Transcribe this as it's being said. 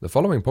The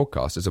following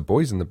podcast is a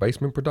Boys in the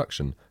Basement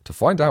production. To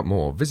find out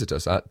more, visit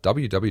us at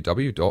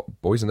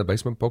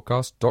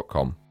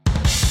www.boysinthebasementpodcast.com.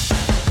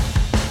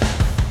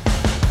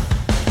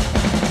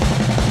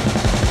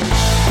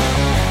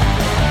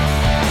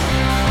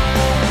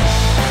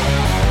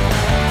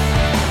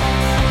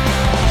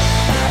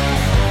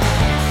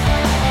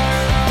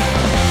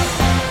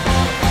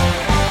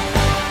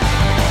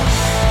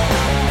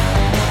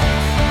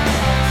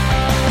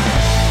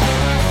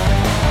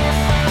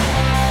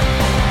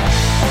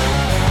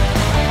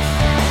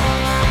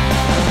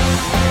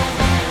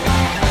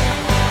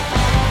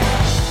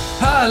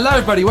 Hello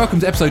everybody, welcome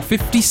to episode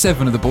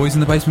 57 of the Boys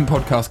in the Basement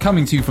podcast,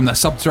 coming to you from the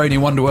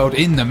subterranean wonderworld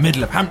in the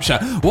middle of Hampshire.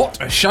 What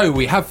a show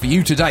we have for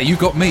you today. You've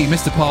got me,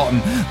 Mr Parton,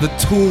 the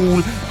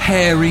tall,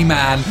 hairy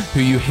man who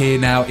you hear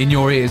now in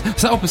your ears.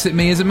 So opposite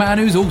me is a man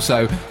who's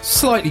also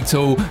slightly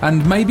tall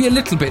and maybe a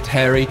little bit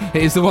hairy.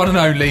 It is the one and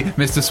only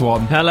Mr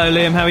Swan. Hello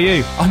Liam, how are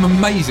you? I'm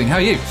amazing, how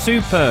are you?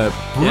 Superb.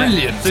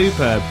 Brilliant. Yeah,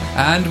 superb.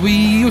 And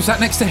we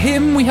sat next to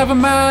him, we have a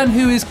man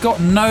who has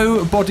got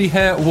no body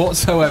hair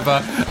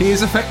whatsoever. He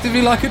is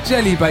effectively like a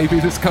jelly baby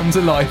that's come to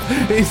life.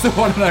 It's the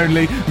one and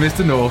only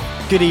Mr North.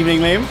 Good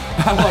evening, Liam.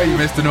 How are you,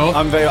 Mr North?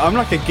 I'm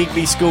like a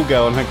giggly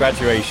schoolgirl on her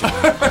graduation.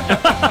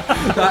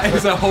 That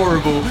is a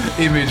horrible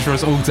image for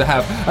us all to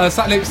have.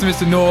 Sat next to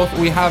Mr North,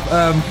 we have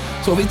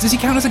does he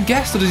count as a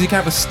guest or does he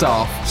count as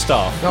staff?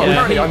 Staff. No,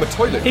 apparently I'm a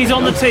toilet. He's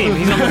on the team.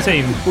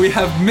 We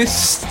have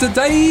Mr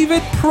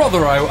David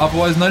Prothero,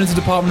 otherwise known as the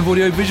Department of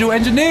Audio Visual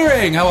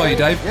Engineering. How are you,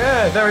 Dave?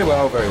 Yeah, very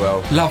well, very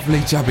well. Lovely,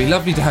 Jubby.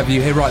 Lovely to have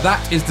you here. Right,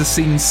 that is the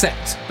scene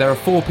set. There are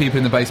 4 people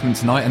in the basement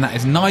tonight, and that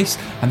is nice,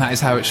 and that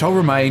is how it shall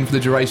remain for the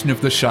duration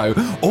of the show.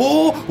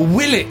 Or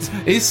will it?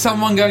 Is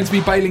someone going to be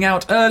bailing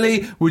out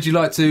early? Would you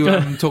like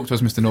to talk to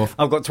us, Mr North?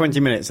 I've got 20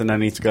 minutes and I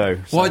need to go.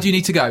 So. Why do you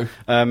need to go?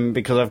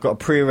 Because I've got a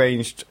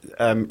prearranged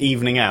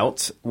evening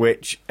out, we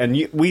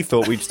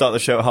thought we'd start the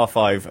show at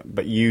 5:30,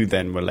 but you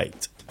then were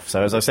late.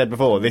 So as I said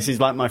before, this is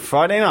like my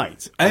Friday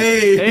night.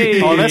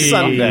 Hey! On a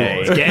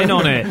Sunday. He's getting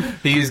on it.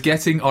 He is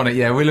getting on it,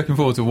 yeah. We're looking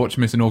forward to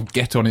watching Mr North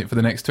get on it for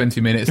the next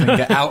 20 minutes and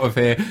get out of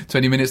here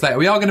 20 minutes later.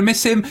 We are going to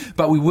miss him,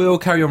 but we will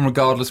carry on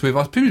regardless with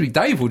us. Presumably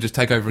Dave will just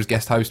take over as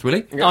guest host, will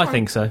he? Yeah, I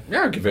think so.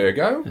 Yeah, give it a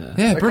go. Yeah,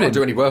 They brilliant. can't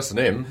do any worse than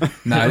him.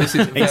 No, this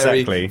is very,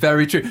 Exactly.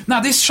 very true.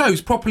 Now, this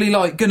show's properly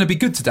going to be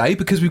good today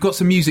because we've got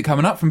some music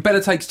coming up from Bela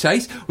Takes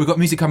Chase, we've got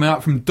music coming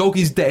up from Dog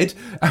is Dead,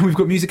 and we've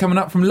got music coming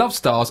up from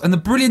Lovestarrs. And the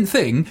brilliant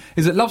thing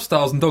is that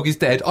Lovestarrs and Dog is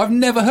Dead, I've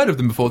never heard of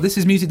them before. This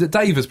is music that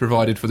Dave has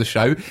provided for the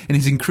show in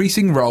his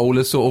increasing role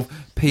as sort of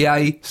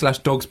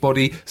PA/dog's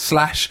body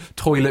 /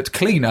 toilet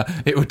cleaner,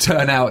 it would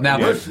turn out. Now,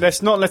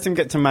 Let's not let him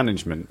get to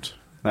management.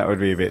 That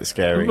would be a bit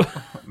scary.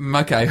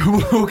 okay,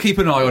 we'll keep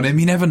an eye on him.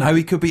 You never know,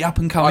 he could be up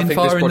and I coming,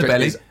 think this fire in the project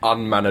belly. is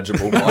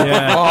unmanageable by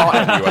far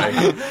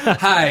anyway.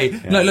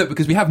 Hey, no, look,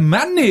 because we have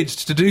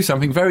managed to do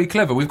something very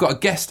clever. We've got a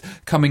guest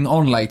coming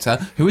on later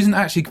who isn't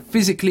actually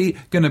physically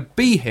going to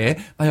be here.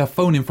 They are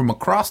phoning from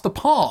across the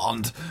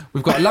pond.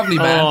 We've got a lovely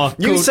man.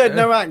 You said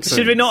no accent.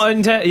 Should we not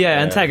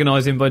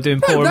antagonise him by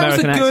doing poor That was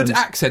American a good accents?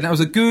 accent. That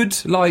was a good,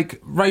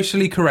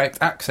 racially correct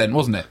accent,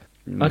 wasn't it?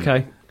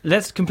 Okay,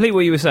 let's complete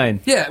what you were saying.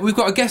 Yeah, we've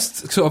got a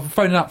guest sort of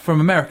phoning up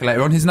from America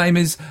later on. His name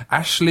is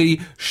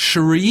Ashley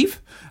Shreve,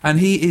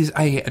 and he is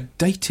a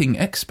dating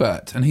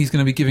expert, and he's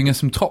going to be giving us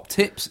some top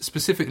tips,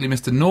 specifically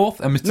Mr North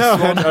and Mr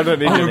Swan. I don't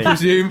need I would any.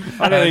 presume.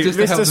 I don't need just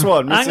to help Mr them.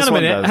 Swan. Mr. Hang on a Swan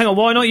minute. does. Hang on,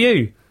 why not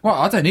you? Well,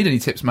 I don't need any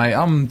tips, mate.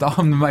 I'm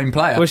the main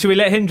player. Well, should we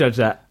let him judge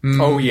that?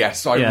 Oh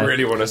yes, I Yeah.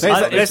 really want to see.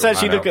 Let's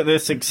actually look at the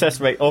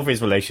success rate of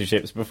his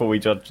relationships before we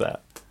judge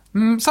that.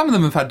 Some of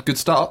them have had good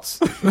starts.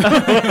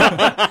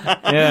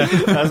 Yeah.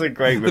 That's a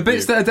great review. The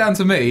bits that are down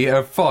to me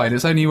are fine.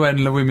 It's only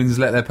when the women's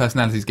let their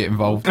personalities get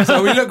involved.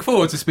 So we look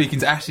forward to speaking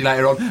to Ashley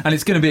later on, and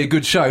it's going to be a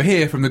good show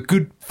here from the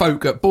good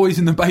folk at Boys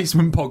in the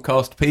Basement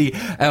Podcast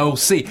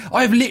PLC.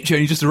 I have literally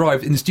only just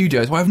arrived in the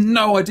studio, so I have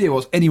no idea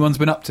what anyone's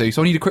been up to.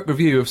 So I need a quick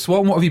review of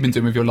Swan. What have you been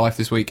doing with your life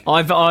this week?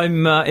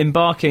 I'm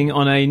embarking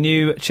on a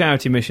new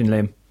charity mission,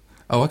 Liam.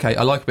 Oh, okay.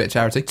 I like a bit of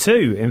charity.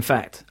 2, in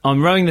fact.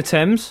 I'm rowing the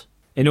Thames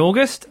in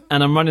August,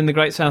 and I'm running the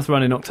Great South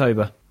Run in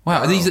October.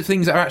 Wow, are these the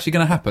things that are actually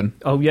going to happen?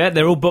 Oh yeah,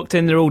 they're all booked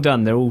in, they're all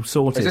done, they're all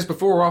sorted. Is this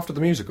before or after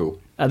the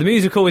musical? The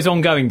musical is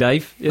ongoing,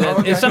 Dave.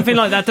 okay. It's something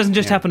like that doesn't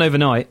just happen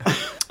overnight.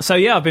 So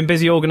yeah, I've been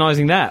busy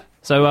organising that.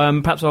 So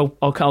perhaps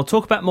I'll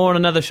talk about more on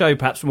another show,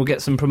 perhaps, and we'll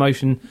get some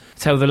promotion,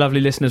 tell the lovely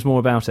listeners more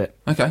about it.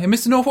 Okay, and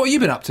Mr North, what have you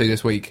been up to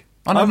this week?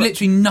 I know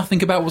literally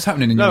nothing about what's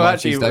happening in your No, life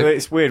actually, these days.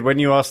 it's weird. When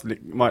you asked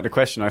Mike the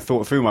question, I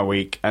thought through my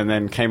week and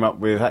then came up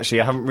with, actually,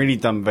 I haven't really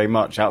done very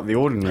much out of the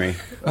ordinary, which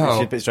is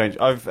a bit strange.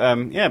 I've,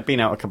 been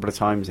out a couple of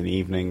times in the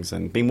evenings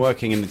and been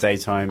working in the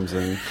daytimes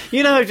and,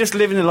 just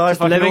living the life.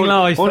 Just living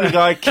life.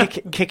 Ordinary guy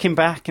kicking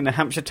back in a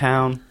Hampshire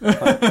town. like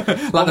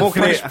the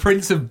walking Fresh it-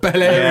 Prince of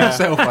Bel-Air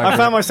himself. I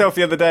found myself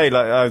the other day,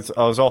 I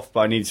was off,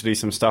 but I needed to do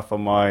some stuff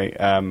on my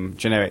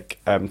generic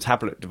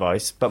tablet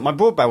device, but my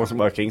broadband wasn't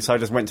working, so I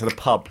just went to the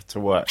pub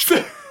to work.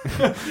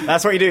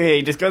 That's what you do here.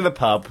 You just go to the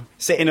pub,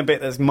 sit in a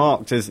bit that's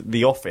marked as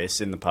the office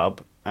in the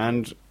pub,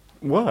 and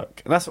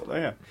work. That's what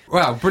they are.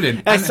 Wow,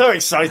 brilliant. It's so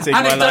exciting.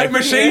 Anecdote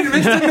Machine,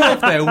 Mr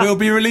Northdale will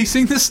be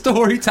releasing the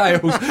story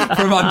tales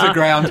from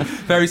Underground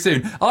very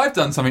soon. I've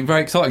done something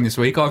very exciting this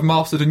week. I've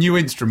mastered a new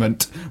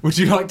instrument. Would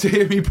you like to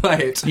hear me play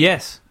it?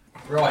 Yes.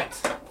 Right.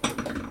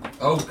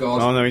 Oh,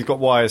 God. Oh, no, he's got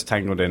wires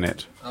tangled in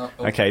it.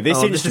 Okay, this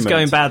instrument... This is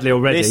going badly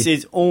already. This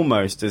is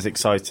almost as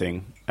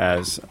exciting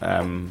as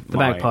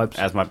bagpipes.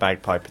 As my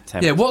bagpipe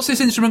attempt. Yeah, what's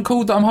this instrument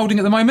called that I'm holding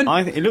at the moment?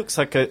 It looks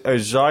like a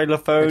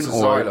xylophone. It's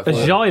a A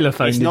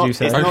xylophone, It's did not- you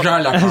say? it's A not-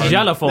 xylophone. A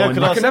xylophone.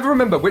 No, I can never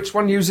remember which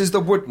one uses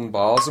the wooden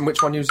bars and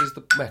which one uses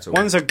the metal.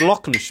 One's a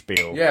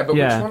glockenspiel. Yeah, but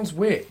Yeah. which one's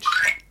which?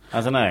 I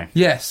don't know.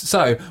 Yes,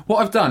 so what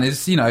I've done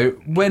is,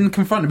 when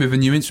confronted with a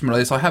new instrument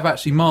like this, I have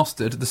actually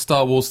mastered the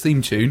Star Wars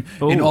theme tune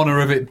in Ooh.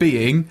 honour of it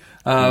being...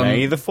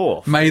 May the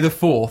 4th. May the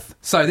 4th.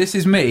 So this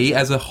is me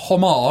as a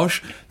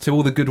homage to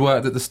all the good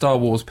work that the Star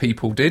Wars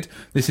people did.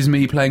 This is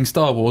me playing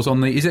Star Wars on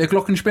the... Is it a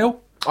glockenspiel?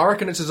 I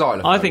reckon it's a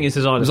xylophone. I think it's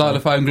a xylophone.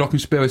 Xylophone,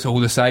 glockenspiel, it's all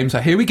the same.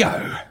 So here we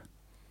go.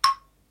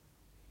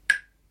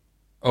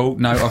 Oh,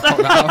 no, I've got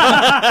that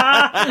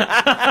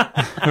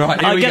off. Right,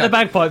 here I'll we get go. the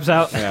bagpipes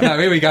out. No,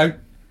 here we go.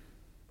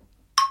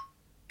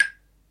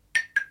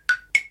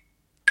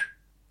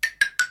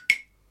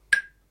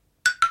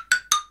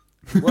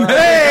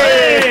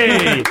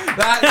 Hey!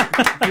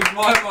 That is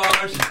my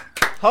homage.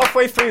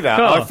 Halfway through that,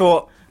 Cool. I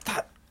thought,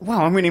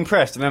 wow, I'm really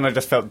impressed. And then I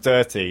just felt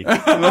dirty.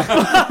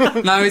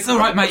 No, it's all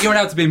right, mate. You're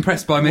allowed to be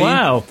impressed by me.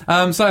 Wow.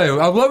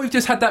 Although we've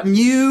just had that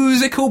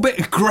musical bit,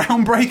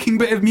 groundbreaking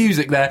bit of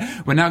music there,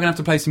 we're now going to have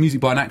to play some music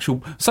by an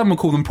actual, some would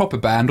call them proper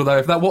band, although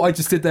if what I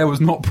just did there was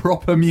not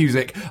proper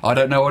music, I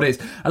don't know what is.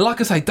 And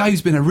like I say,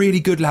 Dave's been a really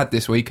good lad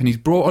this week, and he's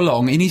brought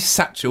along, in his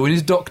satchel, in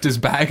his doctor's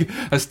bag,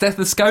 a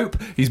stethoscope,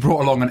 he's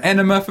brought along an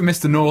enema for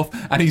Mr North,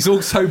 and he's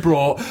also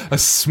brought a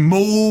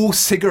small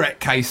cigarette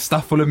case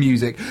stuffed full of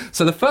music.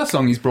 So the first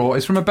song he's brought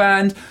is from a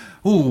band...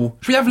 Ooh,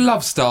 should we have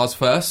Lovestarrs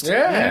first?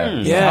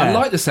 Yeah. I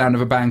like the sound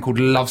of a band called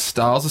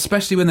Lovestarrs,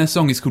 especially when their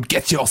song is called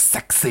Get Your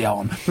Sexy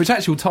On, which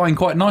actually will tie in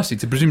quite nicely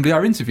to presumably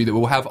our interview that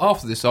we'll have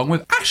after this song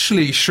with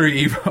Ashley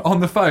Shreve on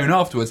the phone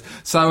afterwards.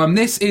 So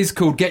this is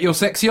called Get Your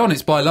Sexy On.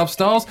 It's by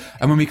Lovestarrs,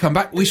 and when we come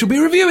back, we shall be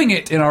reviewing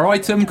it in our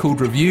item called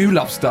Review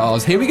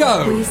Lovestarrs. Here we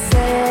go. We sit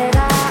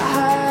at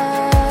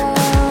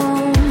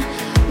home,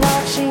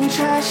 watching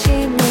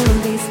trashy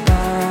movies,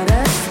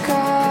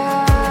 butterscotch,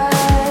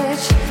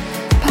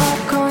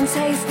 popcorn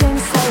tasting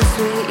so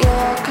sweet,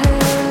 you're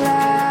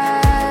clueless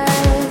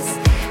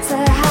to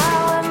how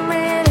I'm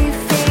really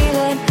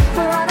feeling.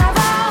 We're on our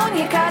own,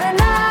 you gotta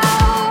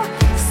know,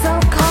 so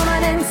come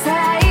on and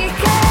take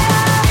it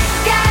off.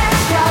 Get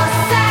your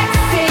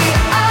sexy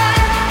on,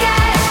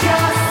 get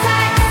your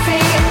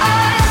sexy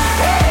on.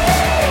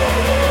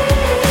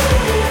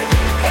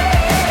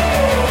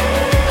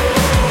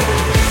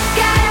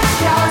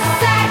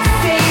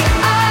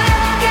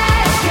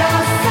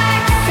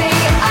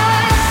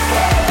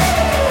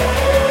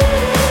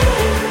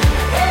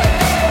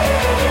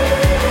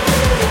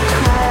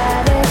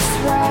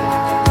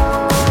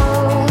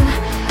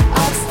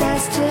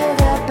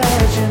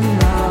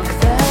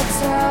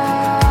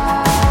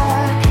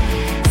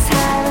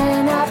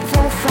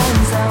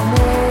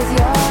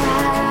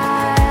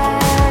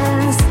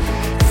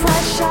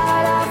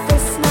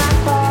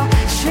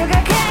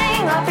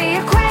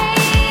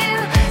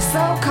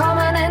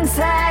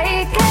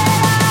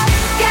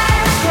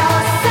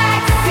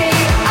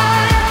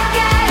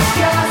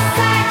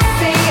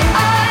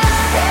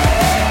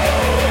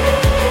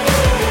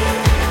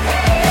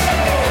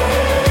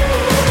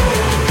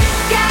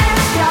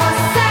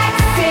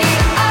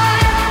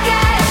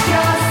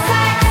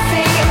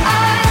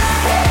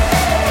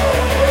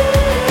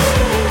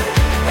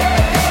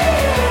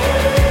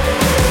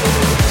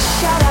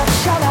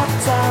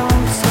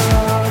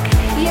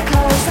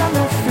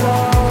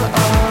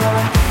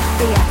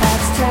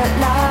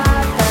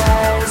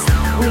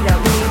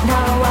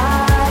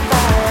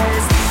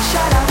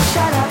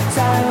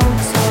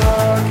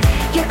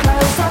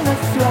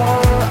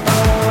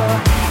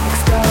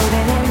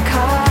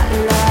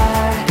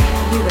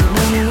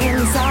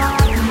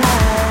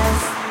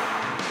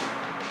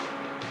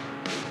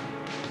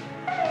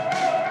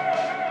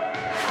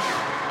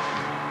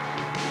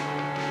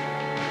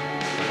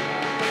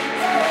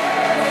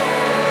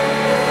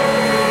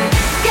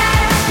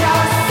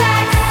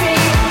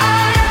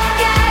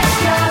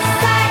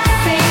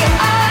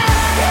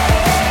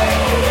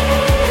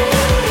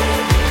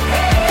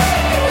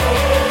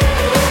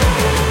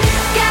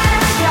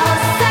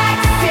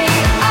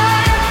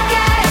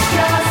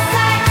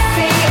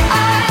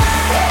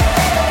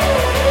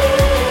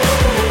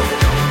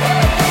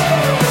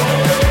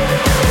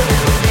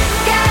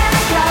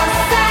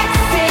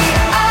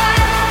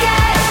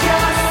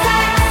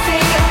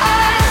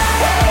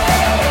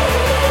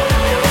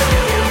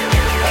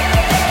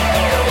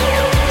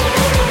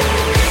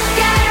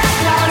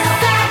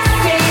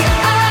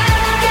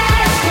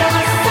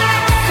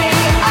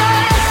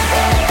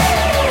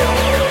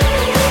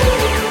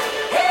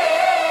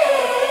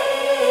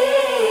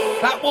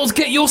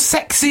 Your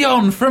Sexy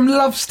On from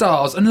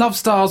Lovestarrs. And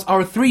Lovestarrs are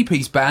a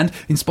three-piece band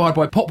inspired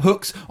by pop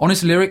hooks,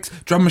 honest lyrics,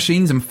 drum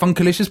machines and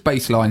funkalicious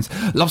bass lines.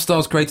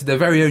 Lovestarrs created their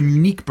very own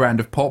unique brand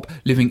of pop,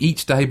 living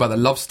each day by the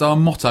Lovestarr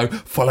motto,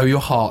 follow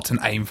your heart and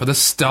aim for the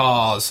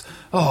stars.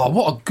 Oh,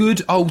 what a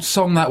good old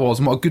song that was,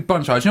 and what a good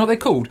bunch. Do you know what they're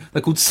called?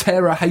 They're called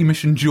Sarah,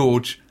 Hamish and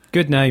George.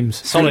 Good names.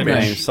 Solid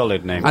names. And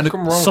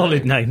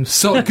Solid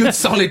names. Good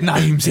solid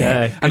names,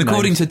 yeah. Yeah, And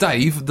according names. to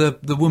Dave,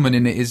 the woman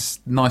in it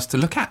is nice to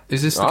look at.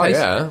 Is this the Oh, case?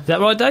 yeah. Is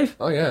that right, Dave?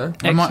 Oh, yeah.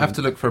 I might have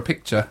to look for a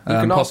picture, You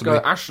can possibly.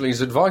 ask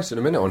Ashley's advice in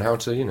a minute on how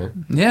to, you know.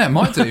 Yeah,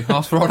 might do.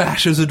 Ask for old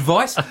Asher's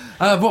advice.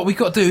 What we've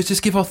got to do is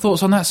just give our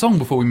thoughts on that song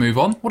before we move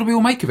on. What do we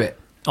all make of it?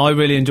 I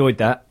really enjoyed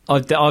that.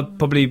 I'd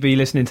probably be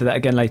listening to that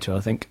again later, I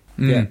think.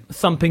 Yeah.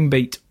 Thumping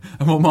beat.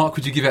 And what mark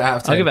would you give it out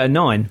of 10? I'll give it a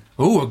 9.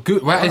 Oh, a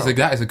good. Well,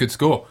 that is a good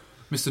score.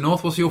 Mr.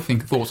 North, what's your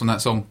thoughts on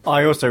that song?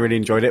 I also really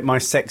enjoyed it. My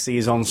sexy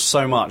is on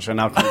so much,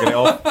 and I can't get it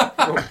off.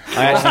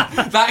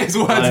 That is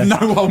words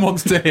no one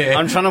wants to hear.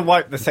 I'm trying to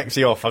wipe the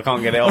sexy off. I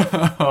can't get it off.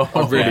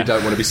 I really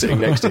don't want to be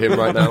sitting next to him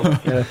right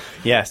now.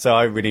 Yeah, so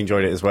I really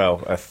enjoyed it as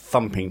well. A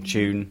thumping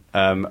tune.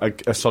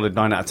 A solid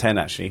 9 out of 10,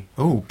 actually.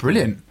 Oh,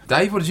 brilliant.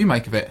 Dave, what did you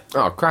make of it?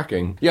 Oh,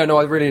 cracking. Yeah, no,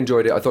 I really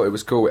enjoyed it. I thought it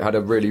was cool. It had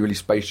a really, really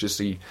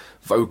spaciously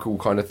vocal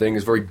kind of thing.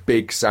 It's very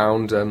big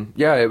sound.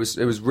 Yeah, it was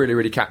really,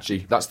 really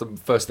catchy. That's the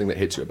first thing that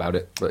hits you about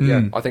it. But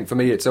yeah, I think for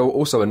me it's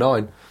also a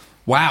 9.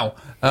 Wow.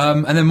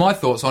 And then my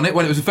thoughts on it.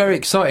 Well, it was very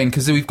exciting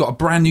because we've got a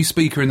brand new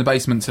speaker in the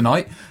basement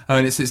tonight.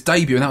 And it's its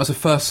debut, and that was the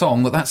first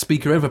song that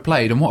speaker ever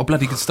played. And what a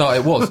bloody good start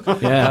it was.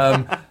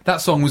 Yeah. That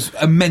song was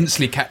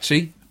immensely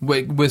catchy.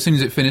 As soon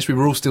as it finished, we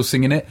were all still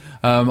singing it.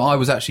 I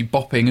was actually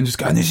bopping and just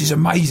going, this is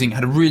amazing. It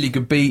had a really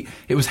good beat.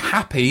 It was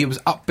happy. It was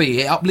upbeat.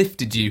 It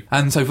uplifted you.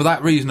 And so for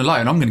that reason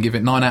alone, I'm going to give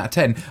it 9 out of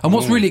 10. And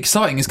what's really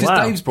exciting is because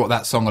Wow. Dave's brought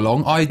that song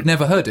along, I'd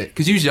never heard it.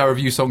 Because usually I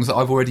review songs that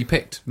I've already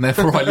picked, and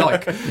therefore I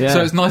like. Yeah.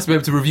 So it's nice to be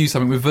able to review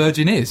something with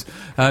virgin ears.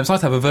 It's nice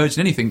to have a virgin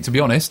anything, to be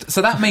honest.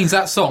 So that means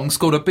that song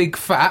scored a big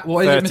fat,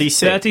 what is it? 36.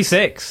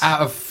 36.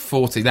 Out of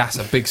 40. That's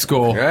a big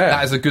score. Yeah.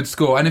 That is a good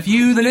score. And if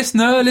you, the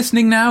listener,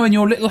 listening now in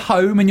your little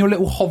home, in your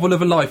little hovel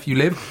of a life you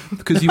live,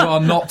 because you are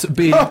not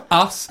being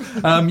us,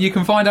 you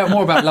can find out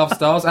more about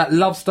Lovestarrs at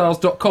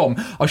lovestarrs.com.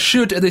 I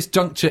should, at this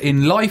juncture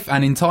in life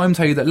and in time,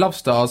 tell you that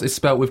Lovestarrs is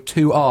spelt with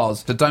 2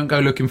 R's. So don't go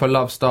looking for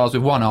Lovestarrs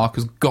with 1 R,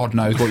 because God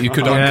knows what you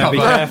could Yeah,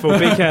 uncover.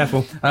 be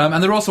careful.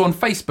 And they're also on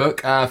Facebook,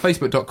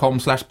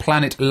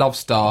 facebook.com/Planet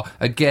Lovestar,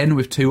 again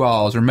with 2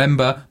 R's.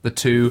 Remember the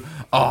 2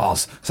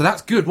 R's. So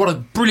that's good. What a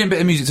brilliant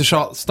bit of music to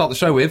start the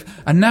show with.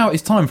 And now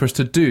it's time for us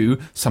to do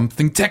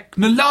something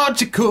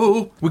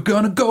technological. We're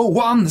going to go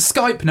on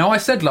Skype. Now, I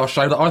said last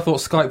show that I thought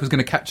Skype was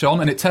going to catch on,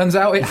 and it turns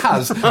out it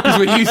has, because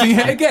we're using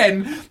it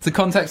again to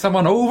contact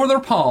someone over the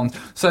pond.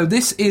 So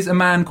this is a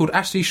man called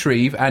Ashley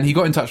Shreve, and he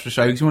got in touch with the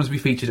show because he wanted to be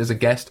featured as a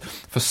guest.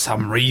 For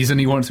some reason,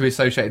 he wanted to be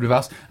associated with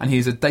us, and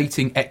he's a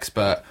dating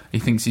expert. He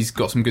thinks he's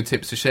got some good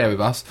tips to share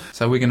with us,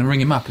 so we're going to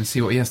ring him up and see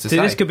what he has to See,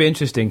 say. this could be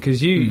interesting,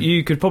 because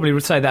you could probably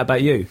say that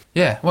about you.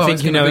 Yeah, well, think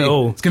it's you going know to be it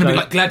all. It's going to be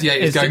So like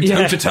gladiators it's- going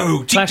yeah. toe to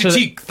toe, cheek Clash to of the-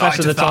 cheek, thigh Clash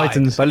to of the thigh.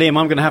 Titans. But Liam,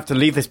 I'm going to have to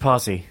leave this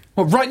party.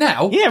 What, right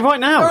now? Yeah,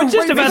 right now. We're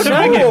just about to Mr.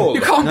 ring him. Parton.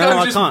 You can't No, go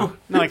I just... can't.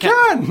 No, I You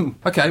can't. can!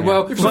 Okay,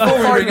 well, before got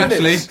we 5 ring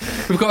Ashley,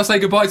 minutes. we've got to say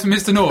goodbye to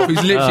Mr. North,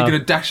 who's literally going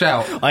to dash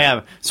out. I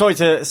am. Sorry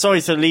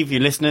to leave you,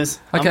 listeners.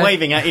 Okay. I'm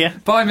waving at you.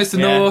 Bye, Mr.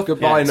 Yeah. North.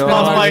 Goodbye, North.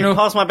 Bye.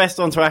 Pass my best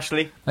on to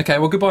Ashley. Okay,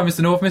 well, goodbye,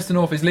 Mr. North. Mr.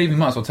 North is leaving.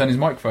 Might as well turn his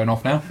microphone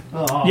off now.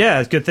 Yeah,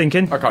 it's good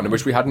thinking. I kind of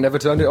wish we hadn't ever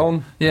turned it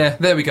on. Yeah,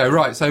 there we go.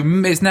 Right, so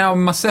it's now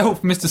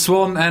myself, Mr.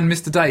 Swan, and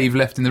Mr. Dave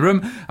left in the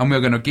room, and we're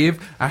going to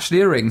give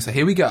Ashley a ring. So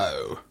here we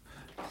go.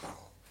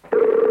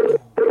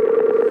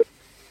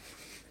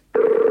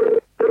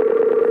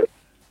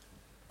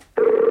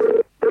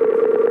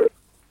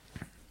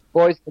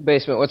 Boys in the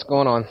basement, what's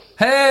going on?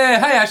 Hey,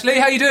 Ashley,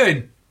 how you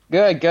doing?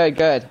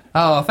 Good.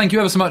 Oh, thank you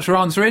ever so much for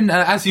answering.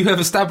 As you have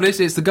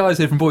established, it's the guys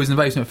here from Boys in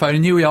the Basement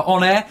phoning you. We are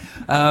on air.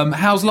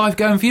 How's life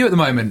going for you at the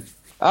moment?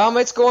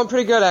 It's going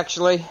pretty good,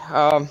 actually.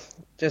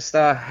 Just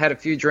had a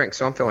few drinks,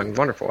 so I'm feeling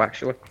wonderful,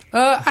 actually.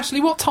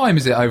 Ashley, what time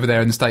is it over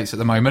there in the States at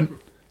the moment?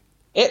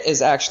 It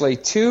is actually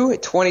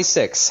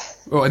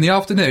 2:26. Oh, in the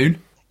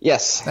afternoon?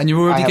 Yes. And you're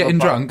already I have getting a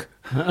drunk?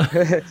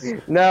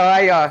 No,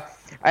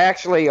 I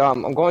actually,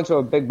 I'm going to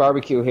a big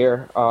barbecue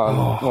here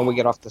when we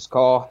get off this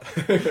call.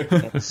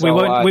 And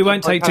so, We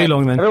won't take too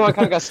long then. Everyone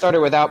kind of got started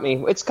without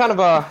me. It's kind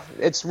of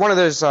it's one of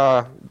those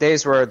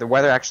days where the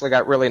weather actually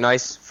got really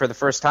nice for the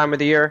first time of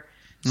the year.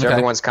 So Okay.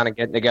 everyone's kind of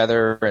getting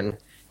together and,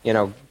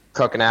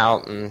 cooking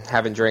out and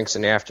having drinks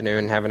in the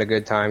afternoon, having a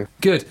good time.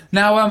 Good.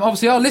 Now,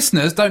 obviously, our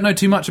listeners don't know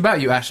too much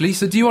about you, Ashley,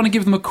 so do you want to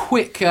give them a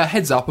quick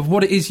heads up of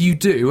what it is you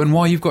do and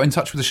why you've got in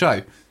touch with the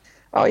show?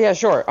 Oh, yeah,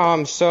 sure.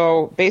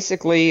 So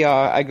basically,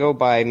 I go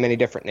by many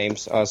different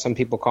names. Some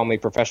people call me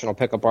professional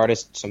pickup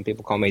artist. Some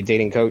people call me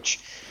dating coach.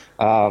 Which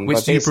But do you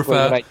basically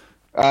prefer?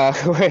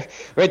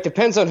 It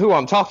depends on who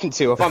I'm talking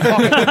to.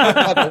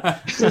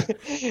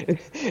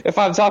 If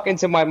I'm talking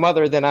to my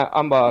mother, then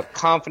I'm a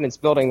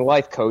confidence-building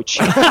life coach.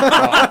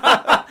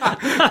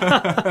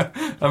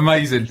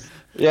 Amazing.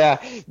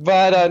 Yeah,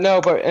 but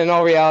no, but in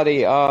all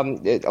reality,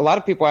 a lot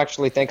of people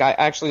actually think I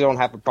actually don't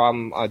have a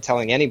problem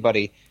telling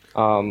anybody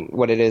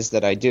what it is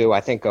that I do.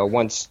 I think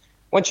once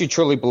you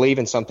truly believe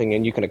in something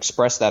and you can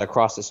express that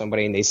across to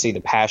somebody and they see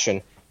the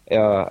passion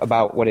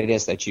about what it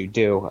is that you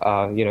do,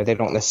 they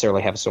don't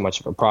necessarily have so much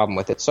of a problem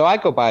with it. So I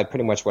go by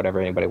pretty much whatever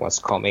anybody wants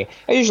to call me.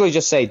 I usually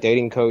just say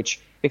dating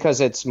coach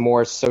because it's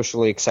more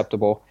socially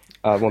acceptable.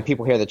 When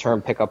people hear the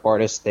term pickup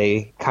artist,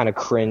 they kind of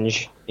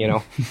cringe,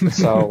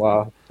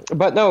 So,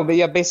 but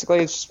yeah, basically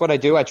it's just what I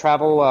do. I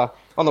travel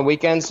on the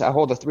weekends. I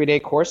hold a 3-day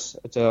course.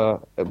 It's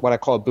what I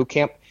call a boot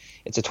camp.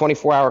 It's a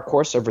 24-hour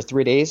course over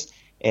 3 days,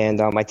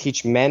 and I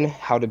teach men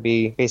how to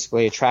be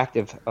basically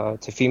attractive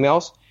to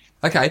females.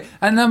 Okay,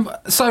 and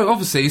so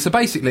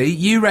basically,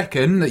 you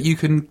reckon that you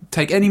can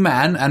take any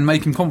man and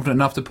make him confident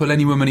enough to pull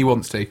any woman he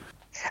wants to?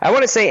 I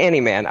wouldn't say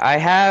any man.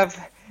 I've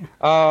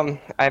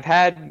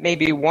had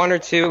maybe one or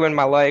two in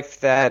my life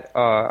that,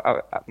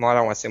 I don't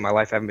want to say my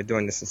life. I haven't been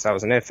doing this since I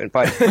was an infant,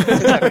 but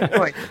since I've been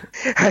doing,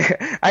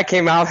 I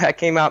came out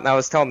and I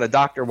was telling the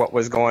doctor what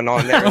was going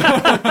on there.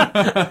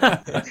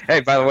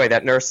 Hey, by the way,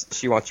 that nurse,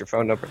 she wants your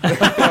phone number.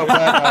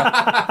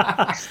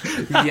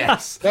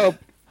 Yes.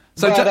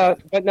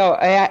 But no,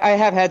 I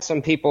have had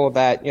some people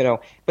that,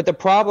 but the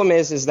problem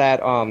is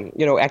that,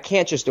 I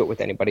can't just do it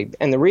with anybody.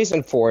 And the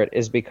reason for it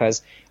is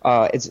because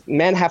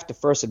men have to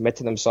first admit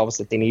to themselves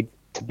that they need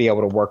to be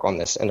able to work on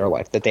this in their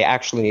life, that they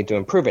actually need to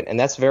improve it. And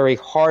that's very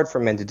hard for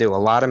men to do. A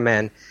lot of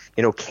men,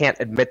 can't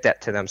admit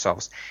that to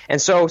themselves.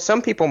 And so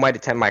some people might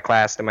attend my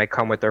class, they might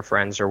come with their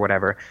friends or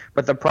whatever.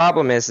 But the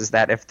problem is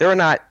that if they're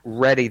not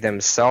ready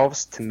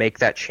themselves to make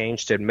that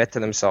change, to admit to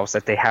themselves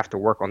that they have to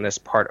work on this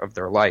part of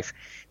their life,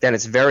 then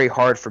it's very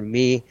hard for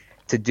me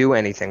to do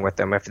anything with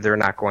them if they're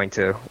not going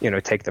to,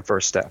 take the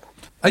first step.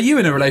 Are you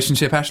in a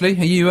relationship, Ashley?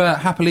 Are you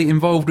happily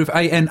involved with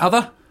an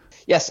other?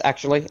 Yes,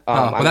 actually.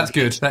 Well, that's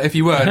good. If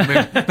you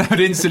weren't, that would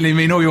instantly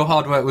mean all your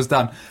hard work was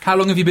done. How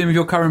long have you been with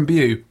your current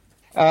beau?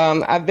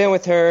 I've been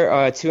with her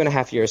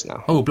 2.5 years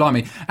now. Oh,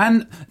 blimey.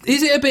 And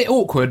is it a bit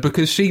awkward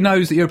because she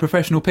knows that you're a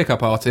professional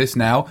pickup artist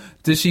now?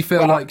 Does she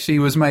feel like she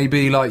was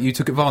maybe like you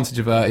took advantage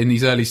of her in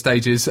these early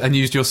stages and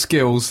used your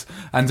skills?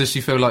 And does she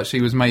feel like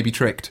she was maybe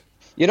tricked?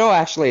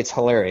 Actually, it's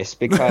hilarious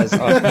because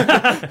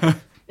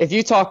if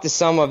you talk to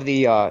some of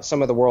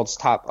the world's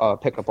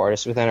top pickup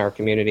artists within our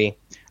community,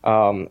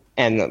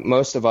 and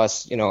most of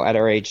us, at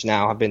our age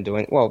now have been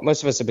doing,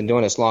 most of us have been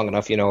doing this long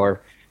enough,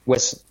 or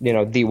with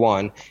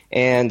D1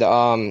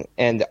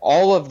 and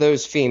all of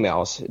those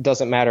females, it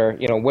doesn't matter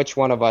which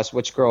one of us,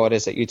 which girl it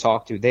is that you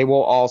talk to, they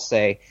will all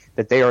say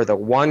that they are the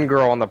one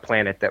girl on the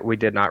planet that we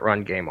did not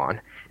run game on,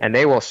 and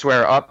they will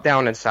swear up,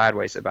 down, and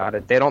sideways about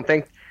it. They don't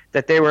think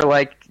that they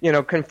were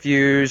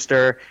confused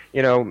or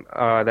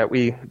that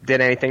we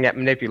did anything that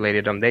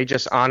manipulated them. They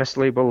just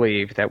honestly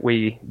believe that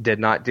we did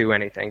not do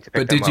anything to pick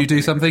them up. But did you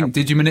do something?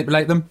 Did you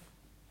manipulate them?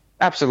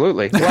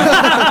 Absolutely.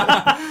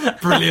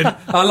 Brilliant.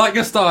 I like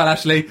your style,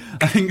 Ashley.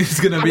 I think it's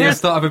going to be a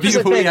start of a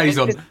beautiful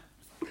liaison.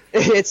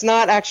 It's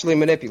not actually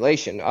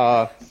manipulation.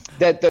 The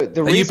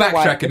Are you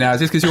backtracking now?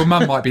 Is this because your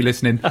mum might be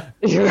listening?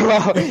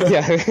 Well,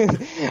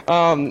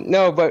 yeah.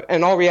 No, but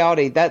in all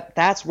reality,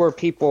 that's where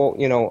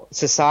people,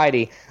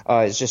 society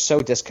is just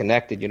so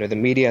disconnected. The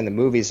media and the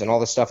movies and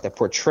all the stuff that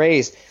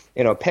portrays,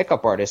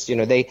 pickup artists.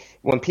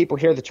 When people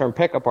hear the term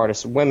pickup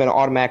artists, women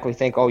automatically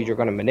think, oh, you're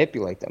going to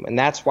manipulate them, and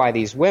that's why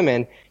these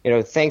women,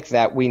 think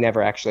that we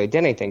never actually did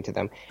anything to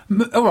them.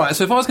 All right.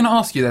 So if I was going to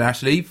ask you then,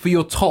 Ashley, for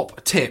your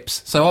top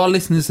tips, so our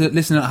listeners that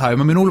listen at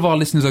home, all of our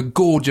listeners are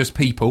gorgeous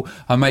people.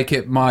 I make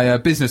it my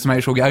business to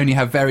make sure we only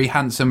have very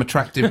handsome,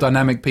 attractive,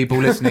 dynamic people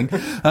listening.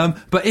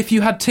 But if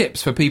you had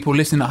tips for people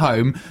listening at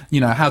home,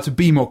 how to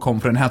be more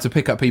confident, how to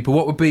pick up people,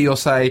 what would be your,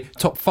 say,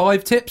 top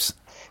 5 tips?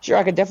 Sure,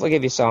 I could definitely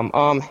give you some.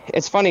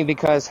 It's funny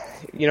because,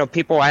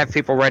 I have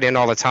people write in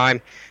all the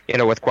time,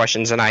 with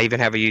questions, and I even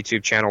have a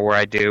YouTube channel where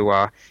I do,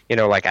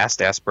 like Ask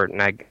the Expert.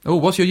 And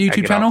what's your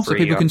YouTube channel so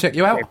people can check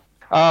you out?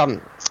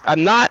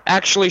 I'm not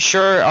actually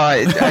sure.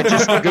 I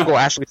just Google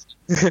Ashley.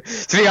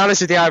 To be honest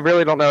with you, I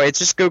really don't know. It's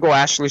just Google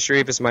Ashley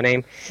Shreve is my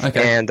name.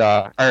 Okay. And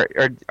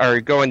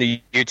or go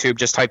into YouTube,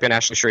 just type in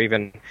Ashley Shreve,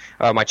 and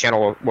my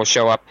channel will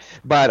show up.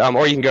 But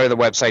or you can go to the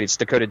website. It's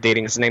Dakota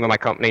Dating. It's the name of my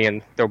company,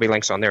 and there'll be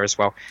links on there as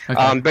well.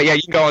 Okay. But yeah,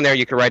 you can go on there.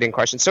 You can write in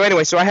questions. So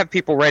anyway, I have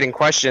people writing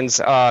questions,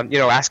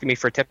 asking me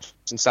for tips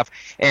and stuff.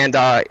 And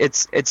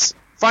it's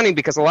funny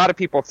because a lot of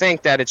people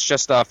think that it's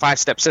just a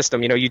 5-step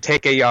system. You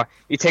take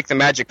the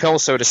magic pill,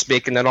 so to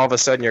speak, and then all of a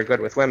sudden you're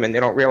good with women. They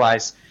don't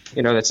realize,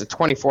 that's a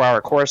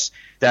 24-hour course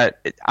that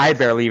I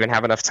barely even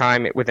have enough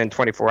time within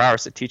 24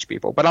 hours to teach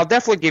people. But I'll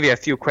definitely give you a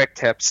few quick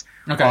tips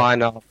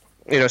on,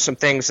 some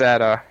things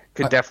that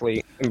could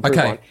definitely improve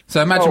on.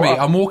 So imagine me.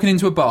 I'm walking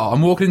into a bar.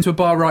 I'm walking into a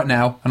bar right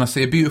now, and I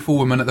see a beautiful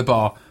woman at the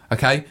bar.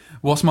 Okay,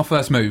 what's my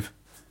first move?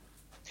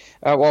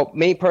 Well,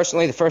 me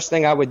personally, the first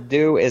thing I would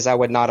do is I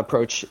would not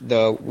approach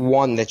the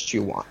one that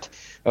you want.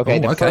 Okay,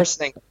 the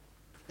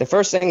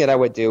first thing that I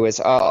would do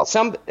is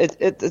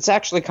it's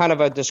actually kind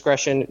of a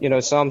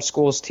discretion. Some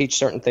schools teach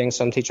certain things,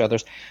 some teach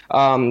others.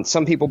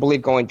 Some people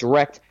believe going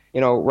direct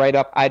right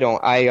up. I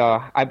don't.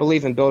 I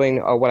believe in building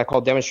what I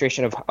call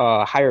demonstration of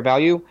higher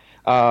value.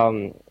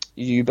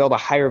 You build a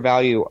higher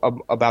value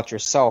about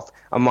yourself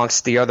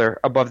above the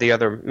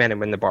other men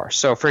in the bar.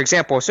 So, for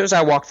example, as soon as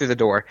I walk through the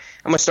door,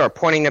 I'm going to start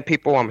pointing at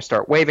people. I'm going to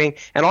start waving.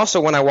 And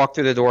also when I walk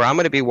through the door, I'm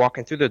going to be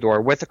walking through the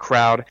door with a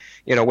crowd,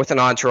 with an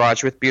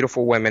entourage, with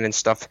beautiful women and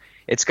stuff.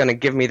 It's going to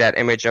give me that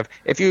image of,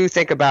 if you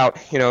think about,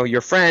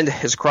 your friend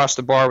is across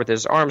the bar with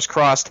his arms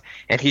crossed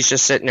and he's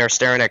just sitting there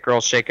staring at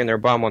girls shaking their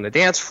bum on the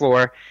dance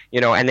floor,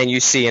 and then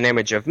you see an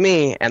image of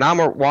me and I'm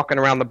walking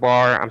around the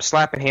bar, I'm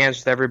slapping hands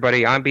with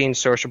everybody, I'm being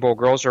sociable,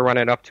 girls are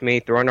running up to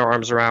me, throwing their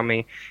arms around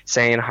me,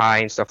 saying hi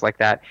and stuff like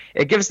that.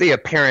 It gives the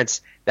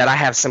appearance that I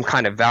have some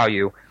kind of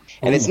value.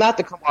 And it's not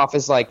to come off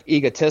as like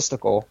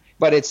egotistical,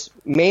 but it's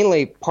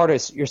mainly part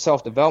of your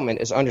self-development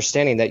is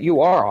understanding that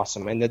you are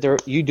awesome and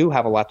that you do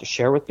have a lot to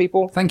share with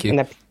people. Thank you. And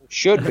that people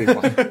should be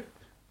one. You know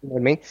what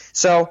I mean?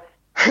 So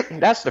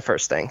that's the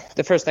first thing.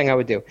 The first thing I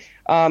would do.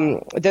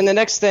 Then the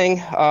next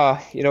thing,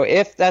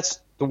 if that's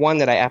the one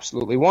that I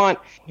absolutely want,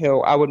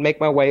 I would make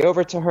my way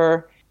over to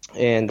her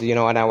and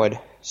I would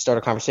start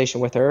a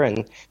conversation with her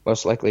and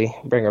most likely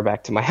bring her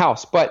back to my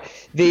house. But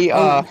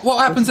what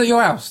happens at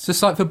your house?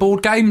 Just like for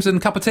board games and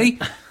a cup of tea?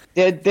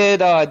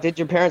 Did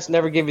your parents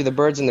never give you the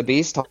birds and the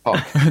bees talk?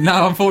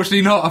 No,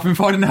 unfortunately not. I've been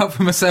finding out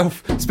for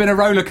myself. It's been a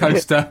roller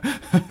coaster.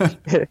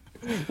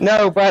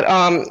 No, but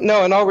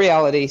no. In all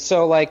reality,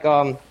 so like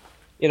a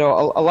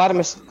lot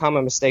of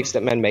common mistakes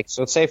that men make.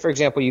 So say for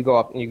example, you go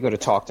up and you go to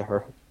talk to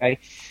her. Okay,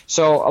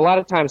 so a lot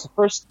of times the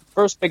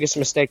first biggest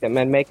mistake that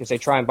men make is they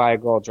try and buy a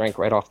girl a drink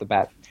right off the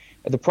bat.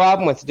 The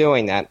problem with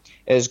doing that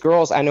is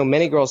I know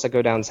many girls that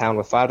go downtown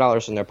with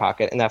 $5 in their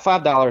pocket, and that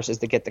 $5 is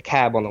to get the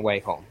cab on the way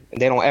home. And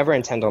they don't ever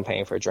intend on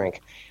paying for a drink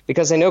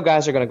because they know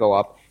guys are going to go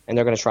up and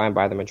they're going to try and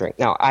buy them a drink.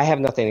 Now, I have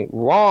nothing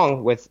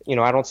wrong with,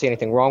 I don't see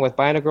anything wrong with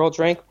buying a girl a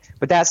drink,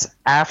 but that's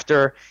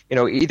after,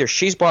 either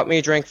she's bought me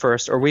a drink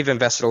first or we've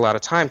invested a lot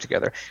of time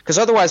together. Because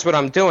otherwise what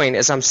I'm doing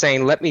is I'm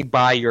saying, let me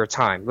buy your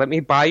time. Let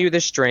me buy you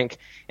this drink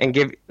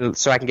and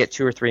so I can get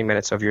 2 or 3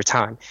 minutes of your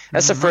time.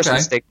 That's the first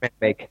mistake men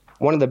make.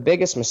 One of the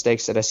biggest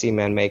mistakes that I see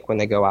men make when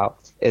they go out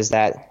is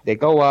that they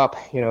go up,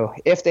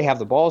 if they have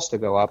the balls to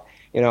go up,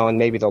 and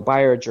maybe they'll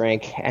buy her a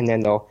drink and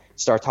then they'll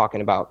start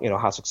talking about,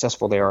 how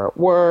successful they are at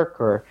work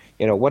or,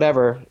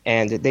 whatever.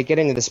 And they get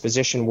into this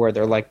position where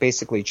they're like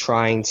basically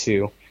trying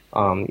to,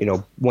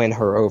 win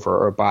her over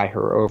or buy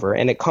her over.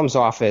 And it comes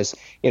off as,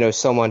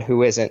 someone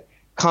who isn't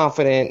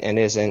confident and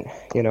isn't,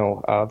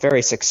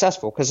 very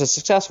successful, because a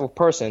successful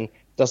person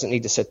doesn't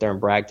need to sit there and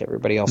brag to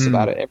everybody else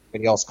about it.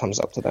 Everybody else comes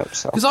up to them.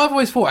 Because I've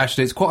always thought,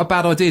 actually, it's quite a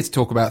bad idea to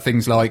talk about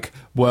things like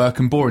work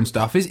and boring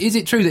stuff. Is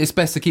it true that it's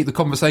best to keep the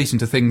conversation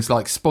to things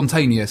like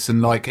spontaneous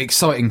and like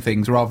exciting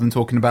things rather than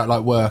talking about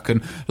like work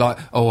and like,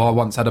 oh, I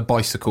once had a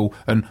bicycle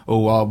and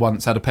oh, I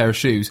once had a pair of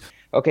shoes?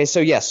 Okay,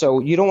 so yes, so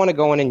you don't want to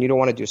go in and you don't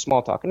want to do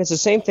small talk. And it's the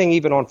same thing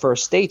even on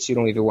first dates, you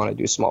don't even want to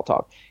do small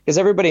talk. Because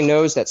everybody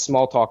knows that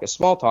small talk is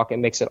small talk. It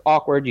makes it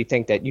awkward. You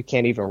think that you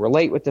can't even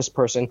relate with this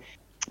person.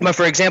 But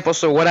for example,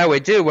 so what I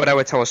would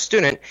tell a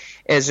student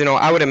is,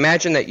 I would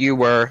imagine that you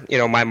were,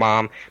 my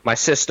mom, my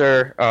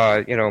sister,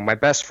 my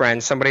best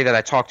friend, somebody that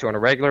I talk to on a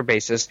regular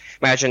basis.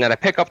 Imagine that I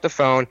pick up the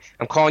phone,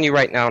 I'm calling you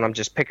right now, and I'm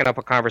just picking up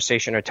a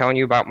conversation or telling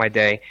you about my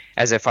day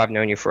as if I've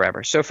known you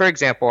forever. So for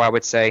example, I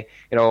would say,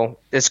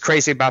 it's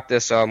crazy about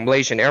this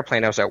Malaysian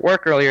airplane. I was at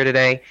work earlier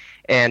today,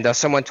 and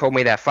someone told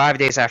me that 5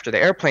 days after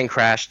the airplane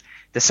crashed,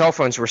 the cell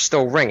phones were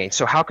still ringing.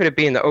 So how could it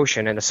be in the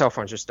ocean and the cell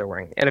phones are still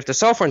ringing? And if the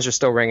cell phones are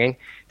still ringing,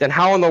 then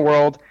how in the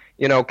world,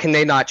 can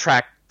they not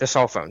track the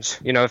cell phones,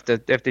 if the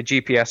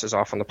GPS is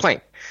off on the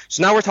plane?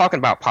 So now we're talking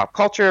about pop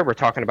culture. We're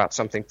talking about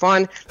something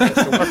fun.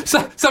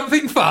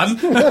 Something fun?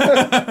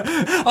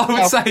 I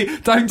would say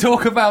don't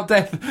talk about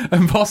death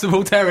and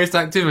possible terrorist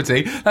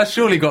activity. That's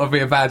surely got to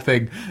be a bad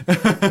thing.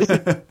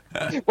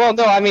 Well,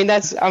 no,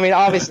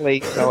 obviously,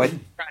 it's a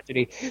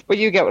tragedy, but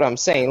you get what I'm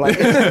saying. Like,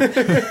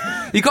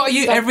 you got to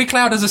use every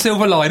cloud as a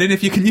silver lining.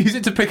 If you can use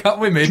it to pick up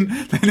women,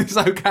 then it's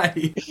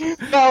okay.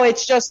 No,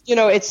 it's just,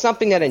 it's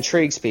something that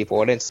intrigues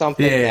people, and it's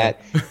something that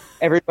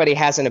everybody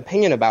has an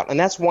opinion about. And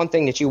that's one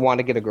thing that you want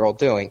to get a girl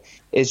doing,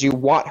 is you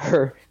want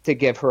her to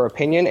give her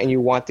opinion and you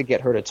want to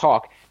get her to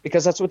talk,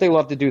 because that's what they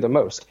love to do the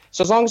most.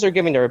 So as long as they're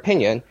giving their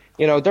opinion,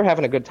 they're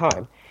having a good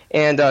time.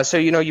 And so,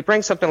 you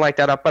bring something like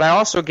that up. But I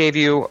also gave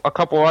you a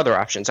couple other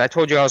options. I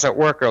told you I was at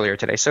work earlier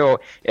today. So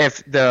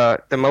if the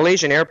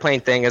Malaysian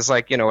airplane thing is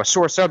like, a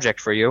sore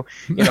subject for you,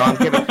 I'm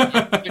giving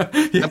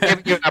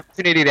you an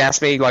opportunity to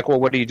ask me, like,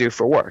 well, what do you do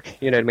for work?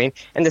 You know what I mean?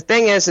 And the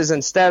thing is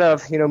instead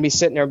of, me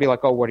sitting there and be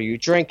like, oh, what are you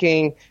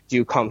drinking? Do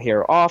you come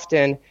here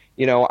often?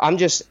 I'm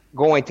just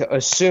going to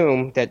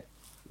assume that,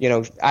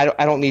 I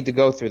don't need to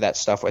go through that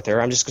stuff with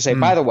her. I'm just going to say,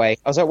 by the way,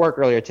 I was at work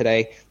earlier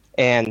today,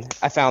 and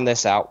I found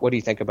this out. What do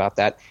you think about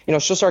that?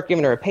 She'll start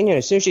giving her opinion.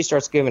 As soon as she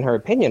starts giving her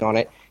opinion on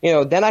it,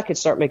 then I could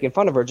start making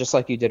fun of her just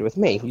like you did with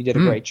me. You did a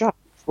great job.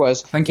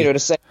 Thank you. To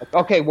say,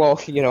 okay, well,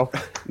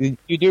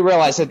 you do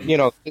realize that,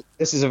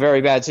 this is a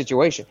very bad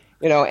situation,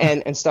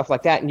 and stuff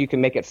like that, and you can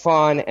make it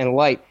fun and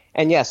light.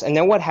 And yes, and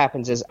then what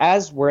happens is,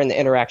 as we're in the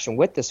interaction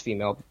with this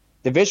female,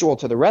 the visual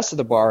to the rest of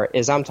the bar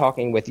is I'm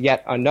talking with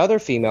yet another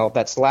female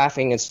that's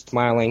laughing and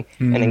smiling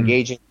and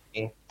engaging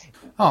me.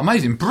 Oh,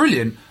 amazing.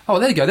 Brilliant. Oh,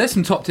 there you go. There's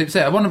some top tips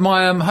there. One of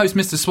my host,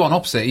 Mr Swan,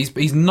 opposite,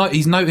 he's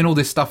noting all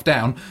this stuff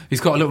down.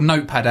 He's got a little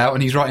notepad out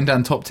and he's writing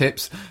down top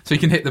tips so he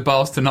can hit the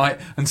bars tonight,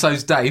 and